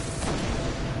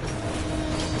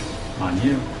 On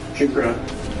you. Shoot Crota.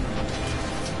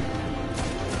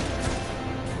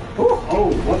 Oh,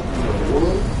 what in the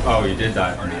world? Oh, you did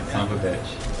die for me, son of a bitch.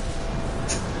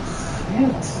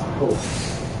 Yes. Oh.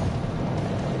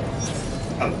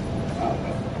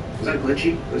 Was that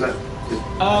glitchy? Was that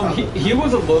just... He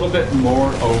was a little bit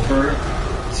more over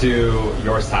to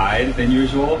your side than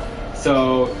usual,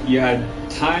 so you had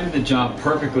time to jump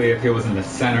perfectly if he was in the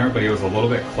center, but he was a little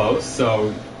bit close,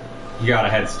 so you got a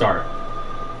head start.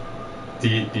 Do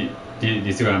you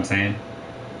see what I'm saying?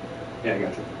 Yeah, I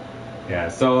got you. Yeah,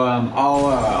 so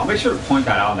I'll make sure to point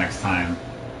that out next time,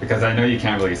 because I know you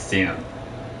can't really see him.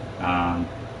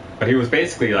 But he was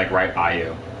basically like right by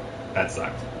you. That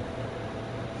sucked.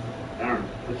 Darn.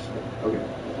 Okay.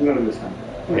 I'm gonna miss time.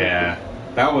 Yeah,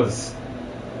 that was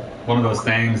one of those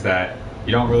things that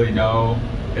you don't really know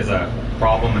is a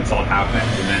problem until it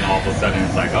happens, and then all of a sudden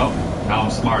it's like, oh, now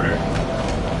I'm smarter.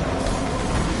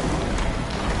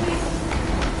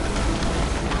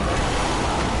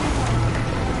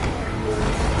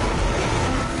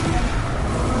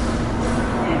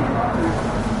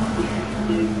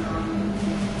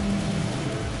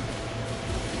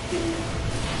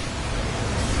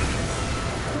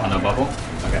 On a bubble?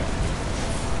 Okay.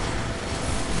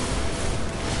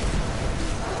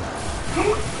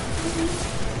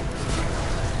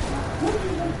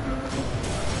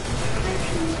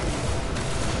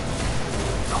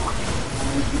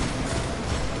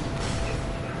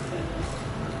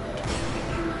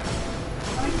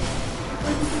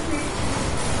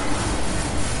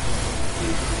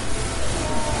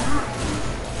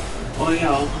 Oh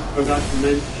yeah, I forgot to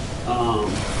mention,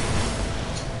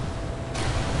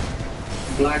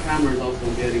 Black Hammer is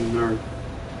also getting nerfed.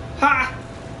 Ha!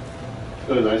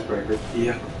 So is Icebreaker.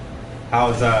 Yeah.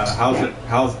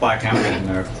 How's Black Hammer getting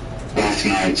nerfed? Last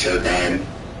night, so bad.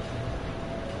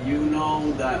 You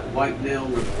know that White Nail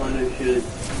replenishes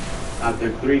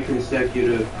after 3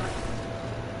 consecutive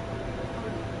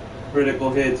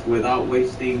critical hits without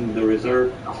wasting the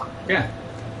reserve. Yeah.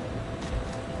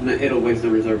 No, it'll waste the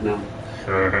reserve now.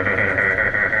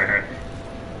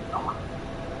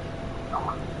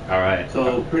 Alright.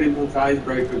 So pretty much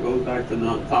Icebreaker goes back to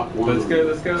the top 1. Let's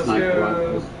go. Sniper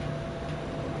rifles.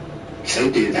 So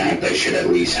do that, they should at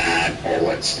least add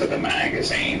bullets to the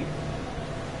magazine.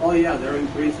 Oh yeah, they're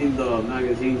increasing the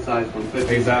magazine size from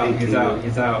 50 He's to out. 18. He's out.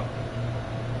 He's out.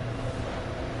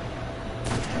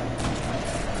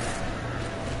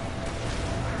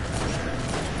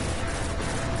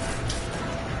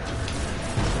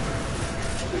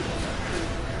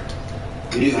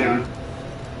 He's down.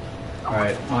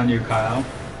 Alright, on you, Kyle.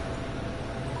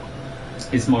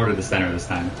 He's more to the center this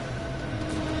time.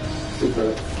 Shoot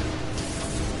Crota.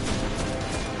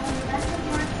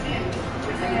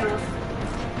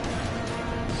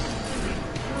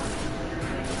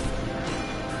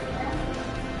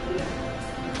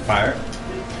 Fire.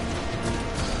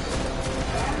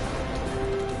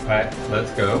 Alright,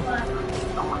 let's go.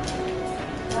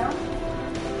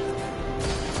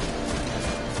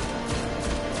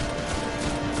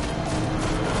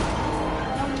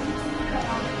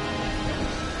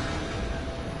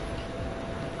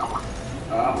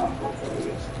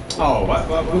 Oh, what?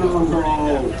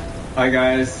 No. Hi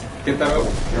guys, get that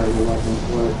over. Terrible weapon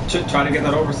split. Try to get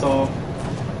that oversoul.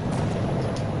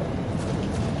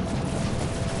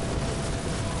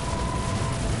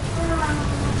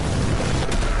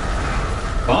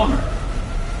 Bummer.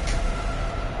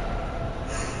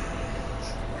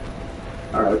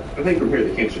 Alright, I think from here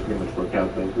the kinks are pretty much worked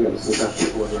out, though. We'll have to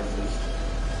forward around this.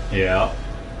 Yeah.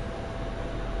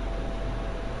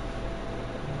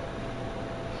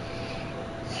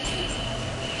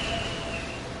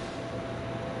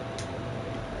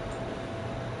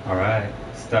 Alright,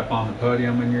 step on the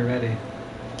podium when you're ready.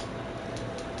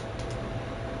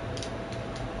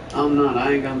 I'm not,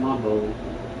 I ain't got my bow.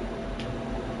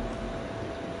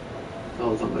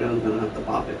 So somebody else gonna have to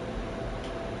pop it.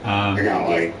 I got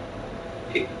like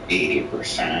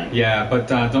 80%. Yeah, but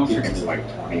don't It's forget.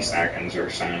 like 20 seconds or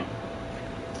so.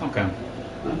 Okay.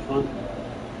 That's fun.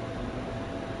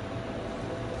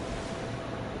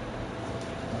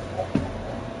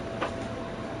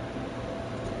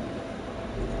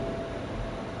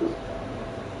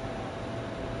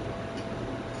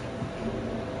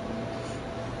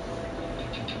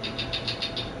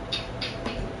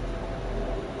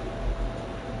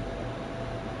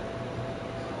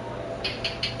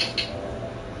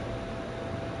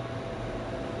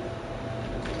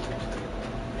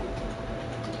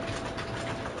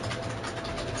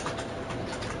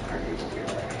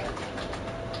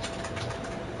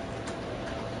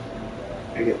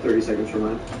 I get 30 seconds for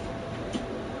mine.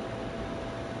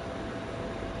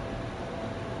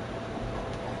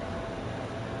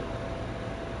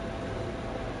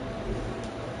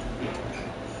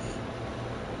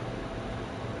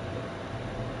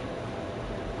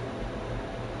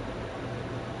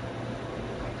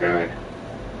 Good.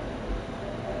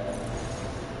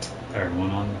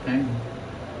 Everyone on the thing.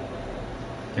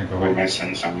 Can't go We're away.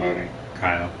 missing somebody.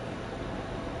 Kyle.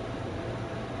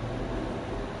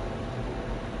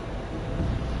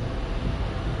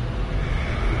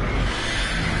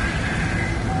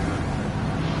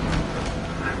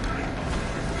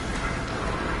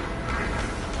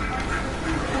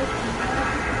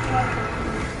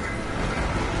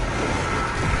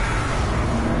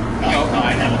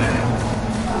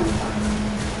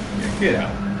 Get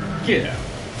out. Get out.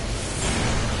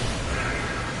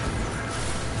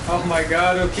 Oh my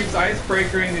god, who keeps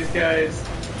icebreakering these guys?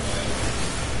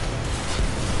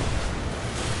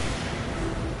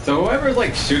 So whoever's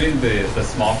like shooting the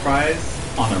small fries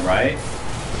on the right,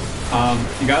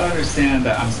 you gotta understand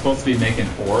that I'm supposed to be making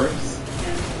orbs.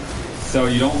 So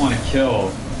you don't want to kill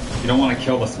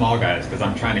the small guys because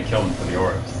I'm trying to kill them for the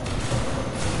orbs.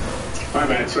 My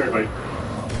bad, sorry, buddy.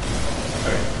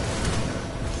 Okay.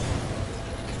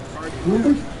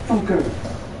 Motherfucker.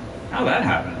 How'd that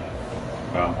happen?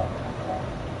 Well,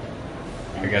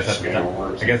 I guess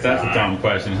that's a dumb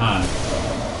question, huh?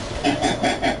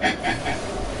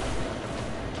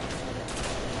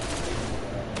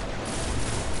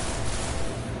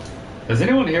 Does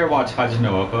anyone here watch Hajime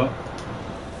Oppo?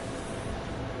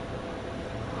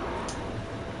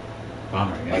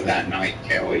 Bummer, I guess. Let that night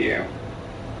kill you.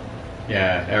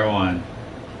 Yeah, everyone.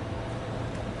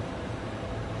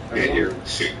 Get your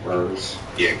supers.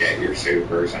 Yeah, get your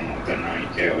supers and let the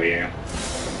night kill you.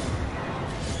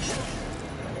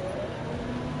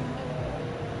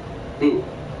 Who?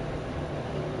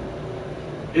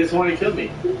 He just wanted to kill me.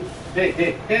 Hey,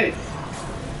 hey, hey.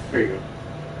 There you go.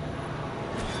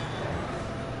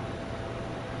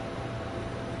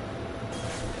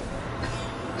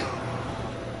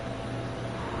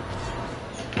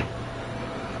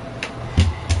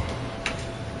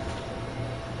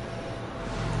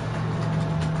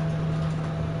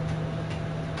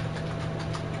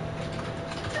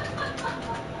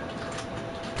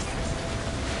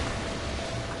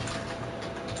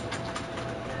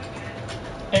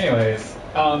 Anyways,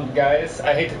 guys,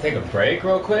 I hate to take a break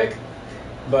real quick,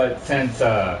 but since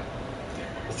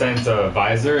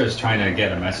Visor is trying to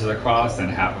get a message across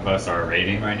and half of us are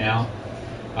raiding right now,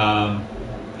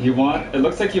 it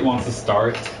looks like he wants to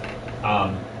start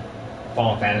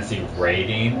Final Fantasy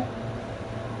raiding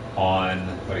on,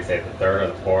 what do you say, the 3rd or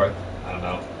the 4th? I don't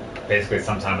know. Basically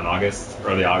sometime in August,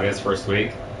 early August, first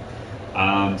week.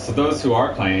 So those who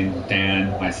are playing,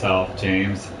 Dan, myself,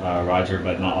 James, Roger,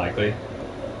 but not likely,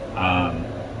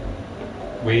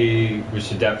 we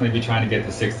should definitely be trying to get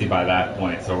to 60 by that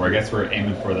point. So I guess we're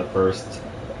aiming for the first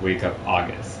week of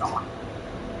August.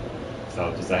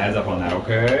 So just a heads up on that,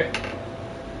 okay?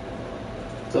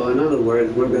 So in other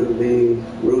words, we're going to be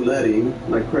rouletting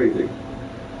like crazy.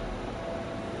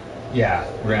 Yeah,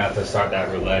 we're gonna have to start that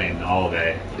rouletting all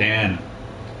day. Dan,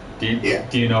 do Yeah.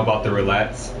 you know about the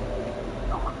roulettes?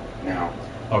 No.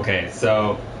 Okay,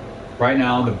 so right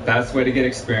now the best way to get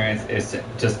experience is to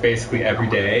just basically every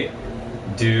day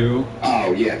do.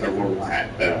 Oh yeah, the roulette.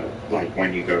 Like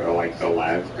when you go to like the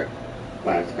left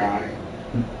guy.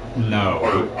 No.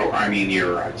 Or I mean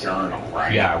your journal,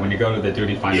 right? Yeah, when you go to the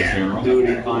Duty Finder funeral.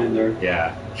 Duty finder.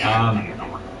 Yeah.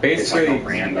 It's like Basically. a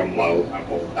random low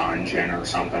level dungeon or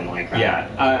something like that. Yeah,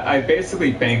 I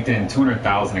basically banked in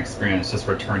 200,000 experience just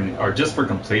for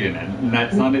completing it, and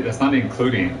that's not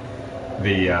including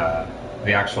the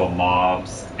actual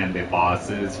mobs and the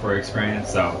bosses for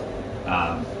experience. So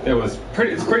it's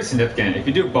pretty significant. If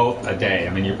you do both a day,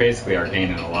 I mean, you basically are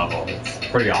gaining a level. It's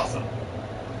pretty awesome.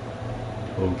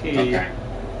 Okay.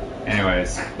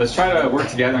 Anyways, let's try to work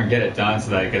together and get it done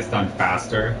so that it gets done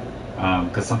faster.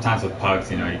 Because sometimes with pugs,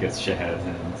 you get shitheads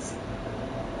and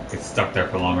it gets stuck there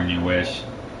for longer than you wish.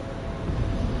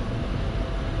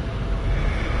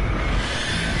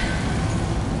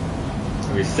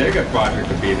 It'd be sick if Roger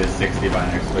could be this 60 by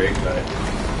next week, but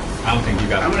I don't think you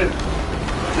got. I'm gonna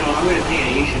pay an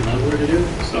Asian leveler to do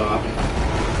it, so.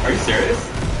 Are you serious?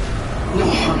 No,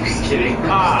 I'm just kidding.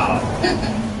 Ah,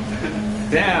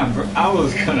 damn! Bro, I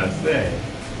was gonna say.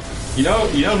 You know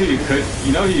who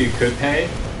you could pay?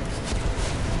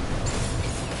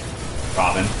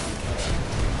 Robin.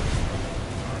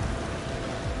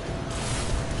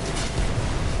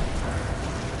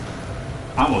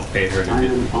 I almost paid her to I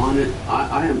do.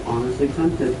 I am honestly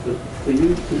tempted to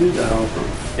do that also.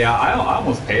 Yeah, I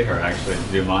almost paid her actually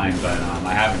to do mine, but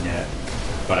I haven't yet.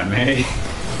 But I may.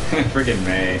 Freaking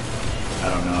may. I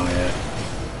don't know yet.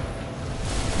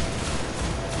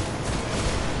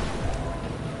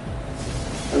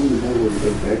 I don't know what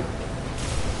you pick.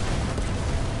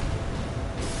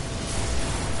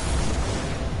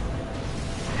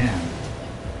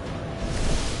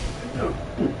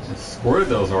 Damn. Just squirted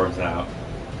those orbs out.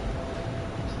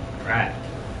 Right.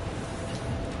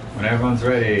 When everyone's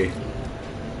ready.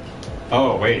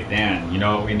 Oh, wait, Dan, you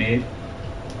know what we need?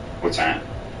 What's that?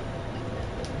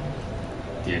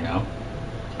 Do you know?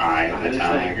 Eye of the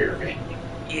tiger.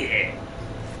 Yeah.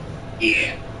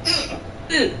 Yeah.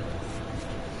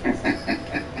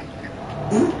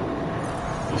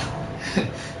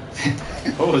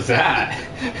 What was that?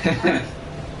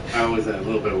 I was a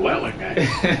little bit of a wet one, guy.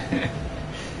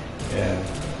 Yeah.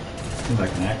 Seems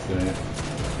like an accident.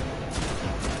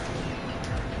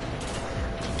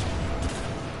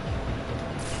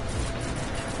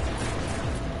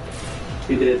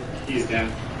 He did. He's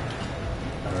down.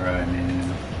 Alright,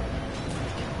 man.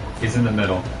 He's in the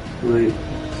middle. Wait,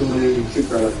 Shoot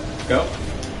Crota. Go.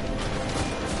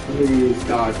 please,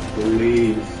 God,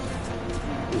 please.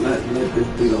 Let this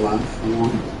be the last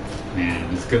one.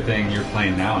 Man, it's a good thing you're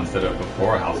playing now instead of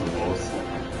before House of Wolves.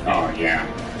 Oh, yeah.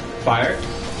 Fire.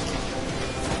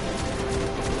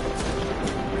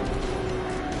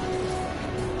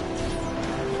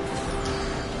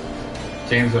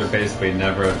 James would have basically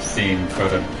never have seen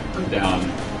Crota down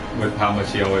with how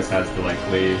much he always has to like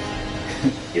leave.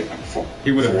 Yeah,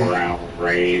 He would have 4-hour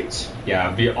raids.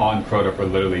 Yeah, be on Crota for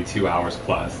literally 2 hours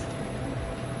plus.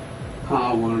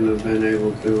 I wouldn't have been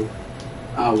able to.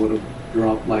 I would have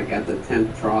dropped like at the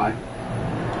 10th try.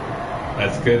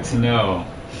 That's good to know.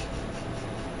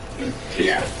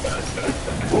 Yeah.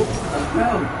 What the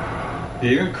hell?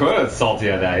 Even Crota's salty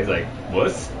at that. He's like,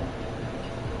 what?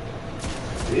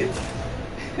 Bitch.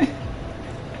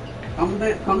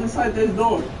 Come inside this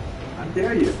door. I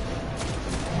dare you.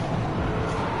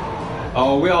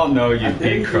 Oh, we all know you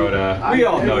beat Crota. We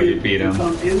all know you beat him.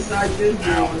 Come inside this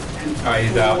door and Alright,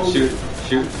 he's out. Shoot.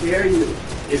 Shoot. I dare you.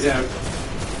 He's out.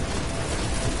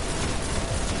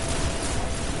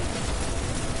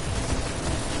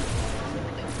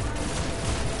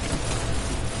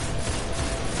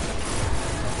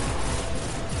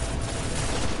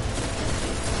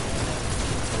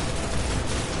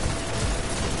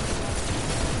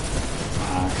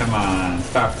 Come on,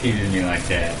 stop teasing me like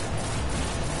that.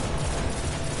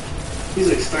 He's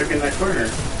like stuck in that corner.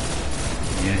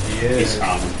 Yeah, he is. He's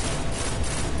coming.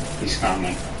 He's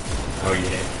coming. Oh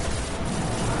yeah.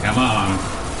 Come on.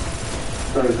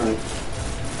 Crota's running.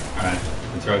 Alright,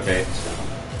 let's rotate.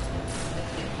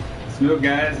 Let's move,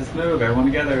 guys. Let's move. Everyone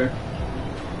together.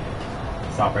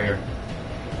 Stop right here.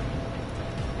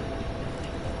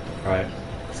 Alright,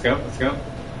 let's go. Let's go.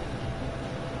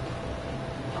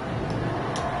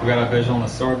 We got a visual on the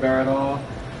sword bear at all?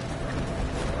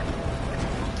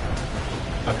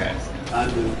 Okay. I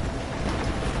do.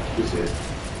 You see it.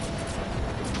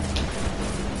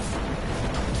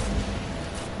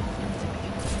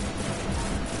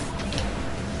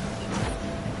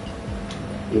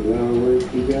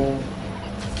 Where'd you go?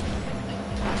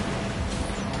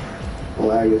 The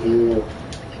lag is real.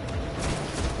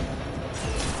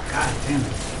 God damn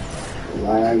it. The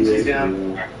lag He's is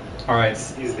down. real. Alright,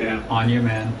 He's down. on you,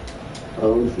 man.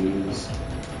 Oh, jeez.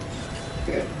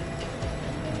 Okay.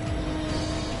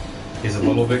 He's a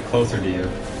little bit closer to you.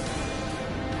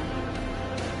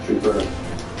 Shoot Crota.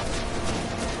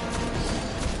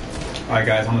 Alright,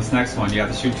 guys, on this next one, you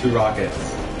have to shoot 2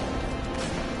 rockets.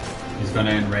 He's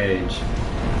gonna enrage.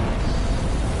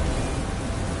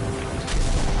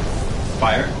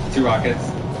 Fire. 2 rockets.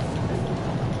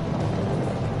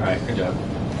 Alright, good job.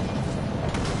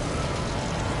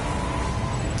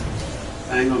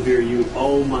 Hang up here, you.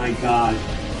 Oh my god.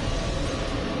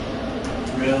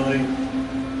 Really?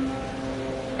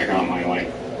 I got my,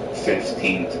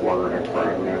 15th word of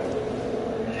Crota.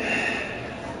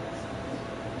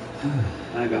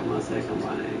 I got my second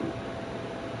one.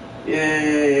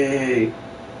 Yay!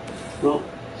 Well,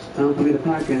 it's time for me to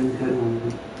pack and head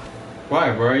home.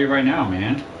 Why? Where are you right now,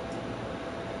 man?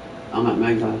 I'm at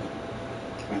Meg's house.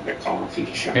 At the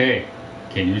coffee shop. Hey,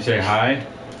 can you say hi?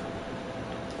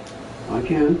 I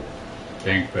can.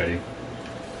 Thanks, buddy.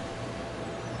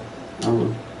 I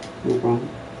will. No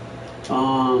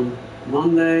problem.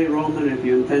 Monday, Roman, if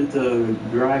you intend to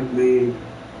drag me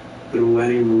through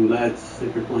any roulettes,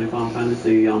 if you're playing Final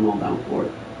Fantasy, I'm all down for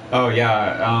it. Oh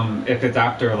yeah. If it's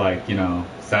after like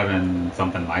 7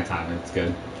 something my time, it's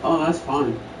good. Oh, that's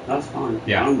fine. That's fine.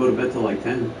 Yeah. I don't go to bed till like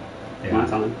 10 Yeah. my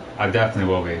time. I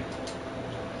definitely will be.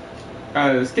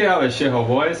 Alright, let's get out of this shithole,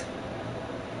 boys.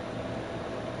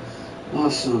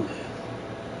 Awesome.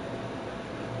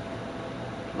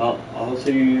 I'll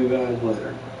see you guys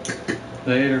later.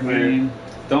 Later, man.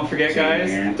 Don't forget, See you, guys.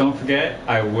 man. Don't forget,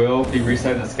 I will be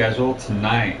resetting the schedule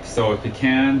tonight. So if you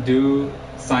can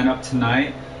sign up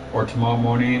tonight or tomorrow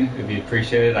morning, it'd be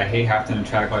appreciated. I hate having to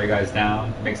track all you guys down.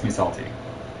 It makes me salty.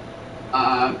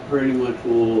 I pretty much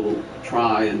will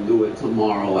try and do it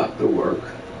tomorrow after work.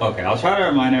 Okay, I'll try to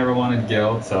remind everyone in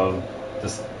guild. So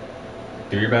just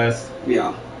do your best.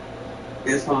 Yeah.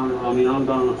 It's fine. I mean, I'm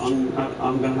gonna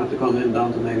have to come in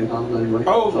down to Megan's house anyway.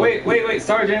 Oh, so. wait.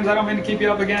 Sorry, James. I don't mean to keep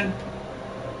you up again.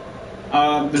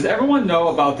 Does everyone know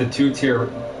about the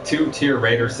two-tier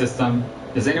raider system?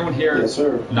 Does anyone here Yes,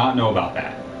 sir. not know about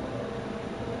that?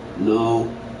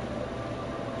 No.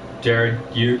 Jared,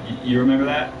 you remember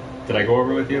that? Did I go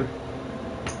over it with you?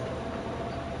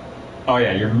 Oh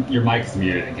yeah, your mic is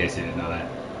muted in case you didn't know that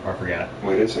or forgot.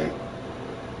 What is it?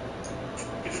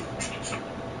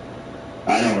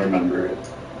 I don't remember it.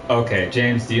 Okay,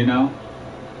 James, do you know?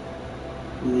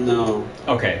 No.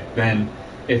 Okay, then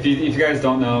if you guys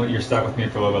don't know, you're stuck with me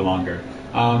for a little bit longer.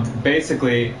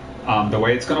 Basically, the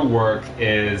way it's going to work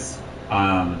is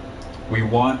we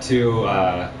want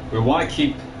to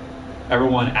keep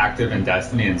everyone active in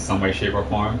Destiny in some way, shape, or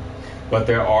form, but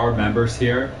there are members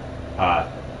here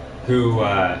who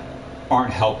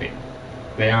aren't helping.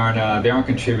 They aren't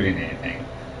contributing anything.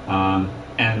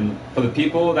 And for the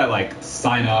people that like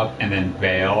sign up and then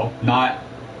bail, not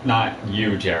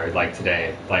you, Jared, like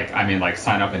today. Like I mean, like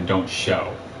sign up and don't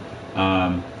show,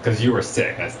 because you were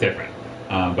sick. That's different.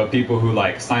 But people who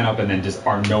like sign up and then just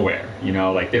are nowhere,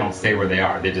 like they don't stay where they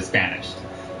are. They just vanished.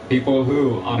 People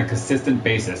who, on a consistent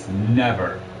basis,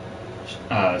 never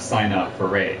sign up for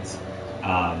raids.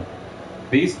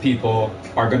 These people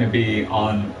are going to be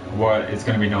on what is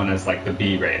going to be known as like the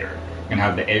B raider. You're going to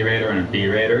have the A raider and a B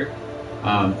raider.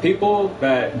 People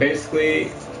that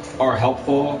basically are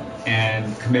helpful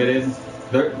and committed.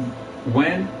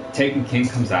 When Taken King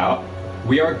comes out,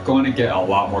 we are going to get a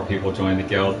lot more people joining the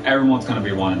guild. Everyone's going to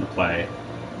be wanting to play.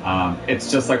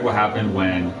 It's just like what happened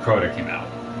when Crota came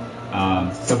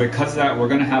out. So because of that, we're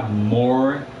going to have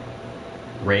more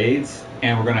raids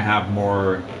and we're going to have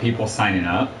more people signing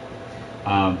up.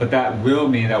 But that will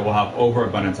mean that we'll have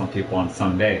overabundance on people on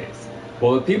some days.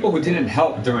 Well, the people who didn't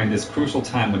help during this crucial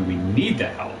time when we need the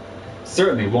help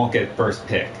certainly won't get first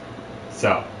pick.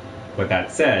 So, with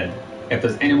that said, if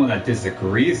there's anyone that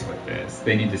disagrees with this,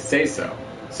 they need to say so.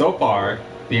 So far,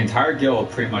 the entire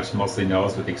guild pretty much mostly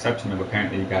knows, with the exception of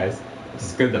apparently you guys, which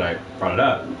is good that I brought it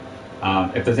up.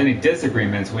 If there's any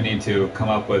disagreements, we need to come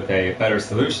up with a better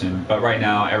solution. But right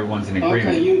now, everyone's in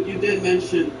agreement. Okay, you did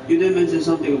mention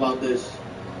something about this.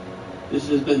 This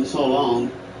has been so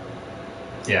long.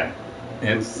 Yeah.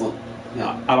 It's. Well,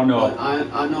 yeah. I don't know. But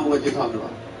I know what you're talking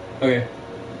about. Okay.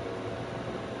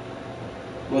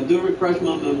 Well, do refresh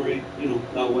my memory,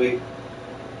 that way.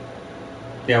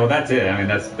 Yeah, well, that's it. I mean,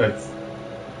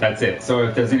 that's it. So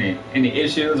if there's any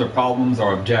issues or problems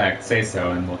or object, say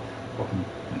so, and we'll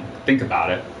think about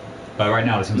it. But right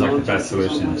now, it seems like the best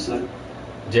solution.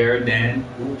 Jared, Dan.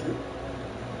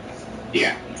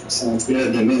 Yeah, sounds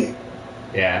good to me.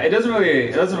 Yeah, it doesn't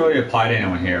really apply to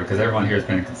anyone here because everyone here has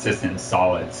been consistent and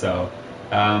solid. So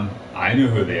I knew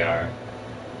who they are,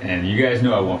 and you guys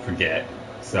know I won't forget.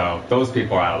 So those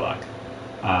people are out of luck,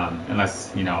 unless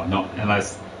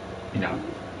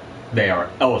they are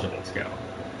eligible to go.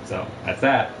 So that's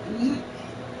that.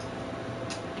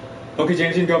 Okay,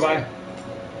 James, you can go by.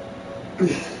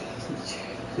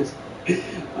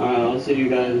 Alright, I'll see you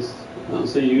guys. I'll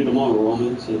see you tomorrow,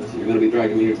 Roman, since you're gonna be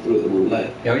dragging me through the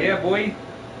roulette. Hell yeah, boy.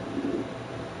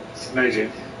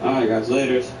 Amazing. Alright, guys,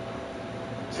 later.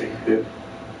 See you.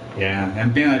 Yeah,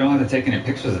 and being I don't have to take any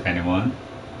pictures of anyone,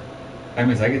 that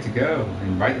means I get to go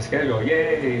and write the schedule.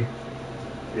 Yay!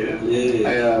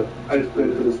 Yeah. I just put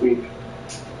in for this week.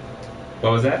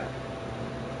 What was that?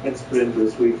 I just put in for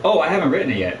this week. Oh, I haven't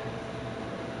written it yet.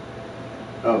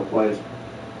 Oh, well, I just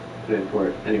put in for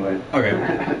it anyway.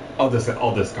 Okay, I'll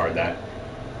discard that.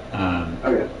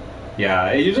 Okay.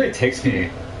 Yeah, it usually takes me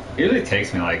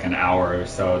like an hour or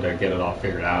so to get it all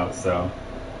figured out. So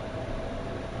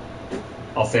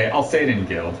I'll say it in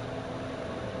guild.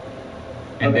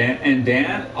 And Okay.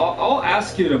 Dan, I'll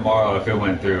ask you tomorrow if it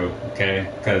went through, okay?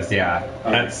 Because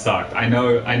that sucked. I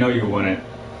know you wouldn't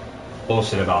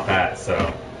bullshit about that.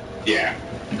 So Yeah.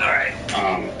 all right.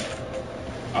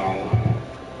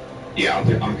 Yeah,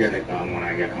 I'll get it done when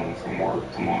I get home from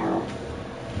work tomorrow.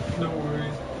 No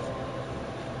worries.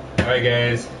 Alright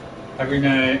guys, have a good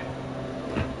night.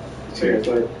 See you guys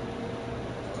later.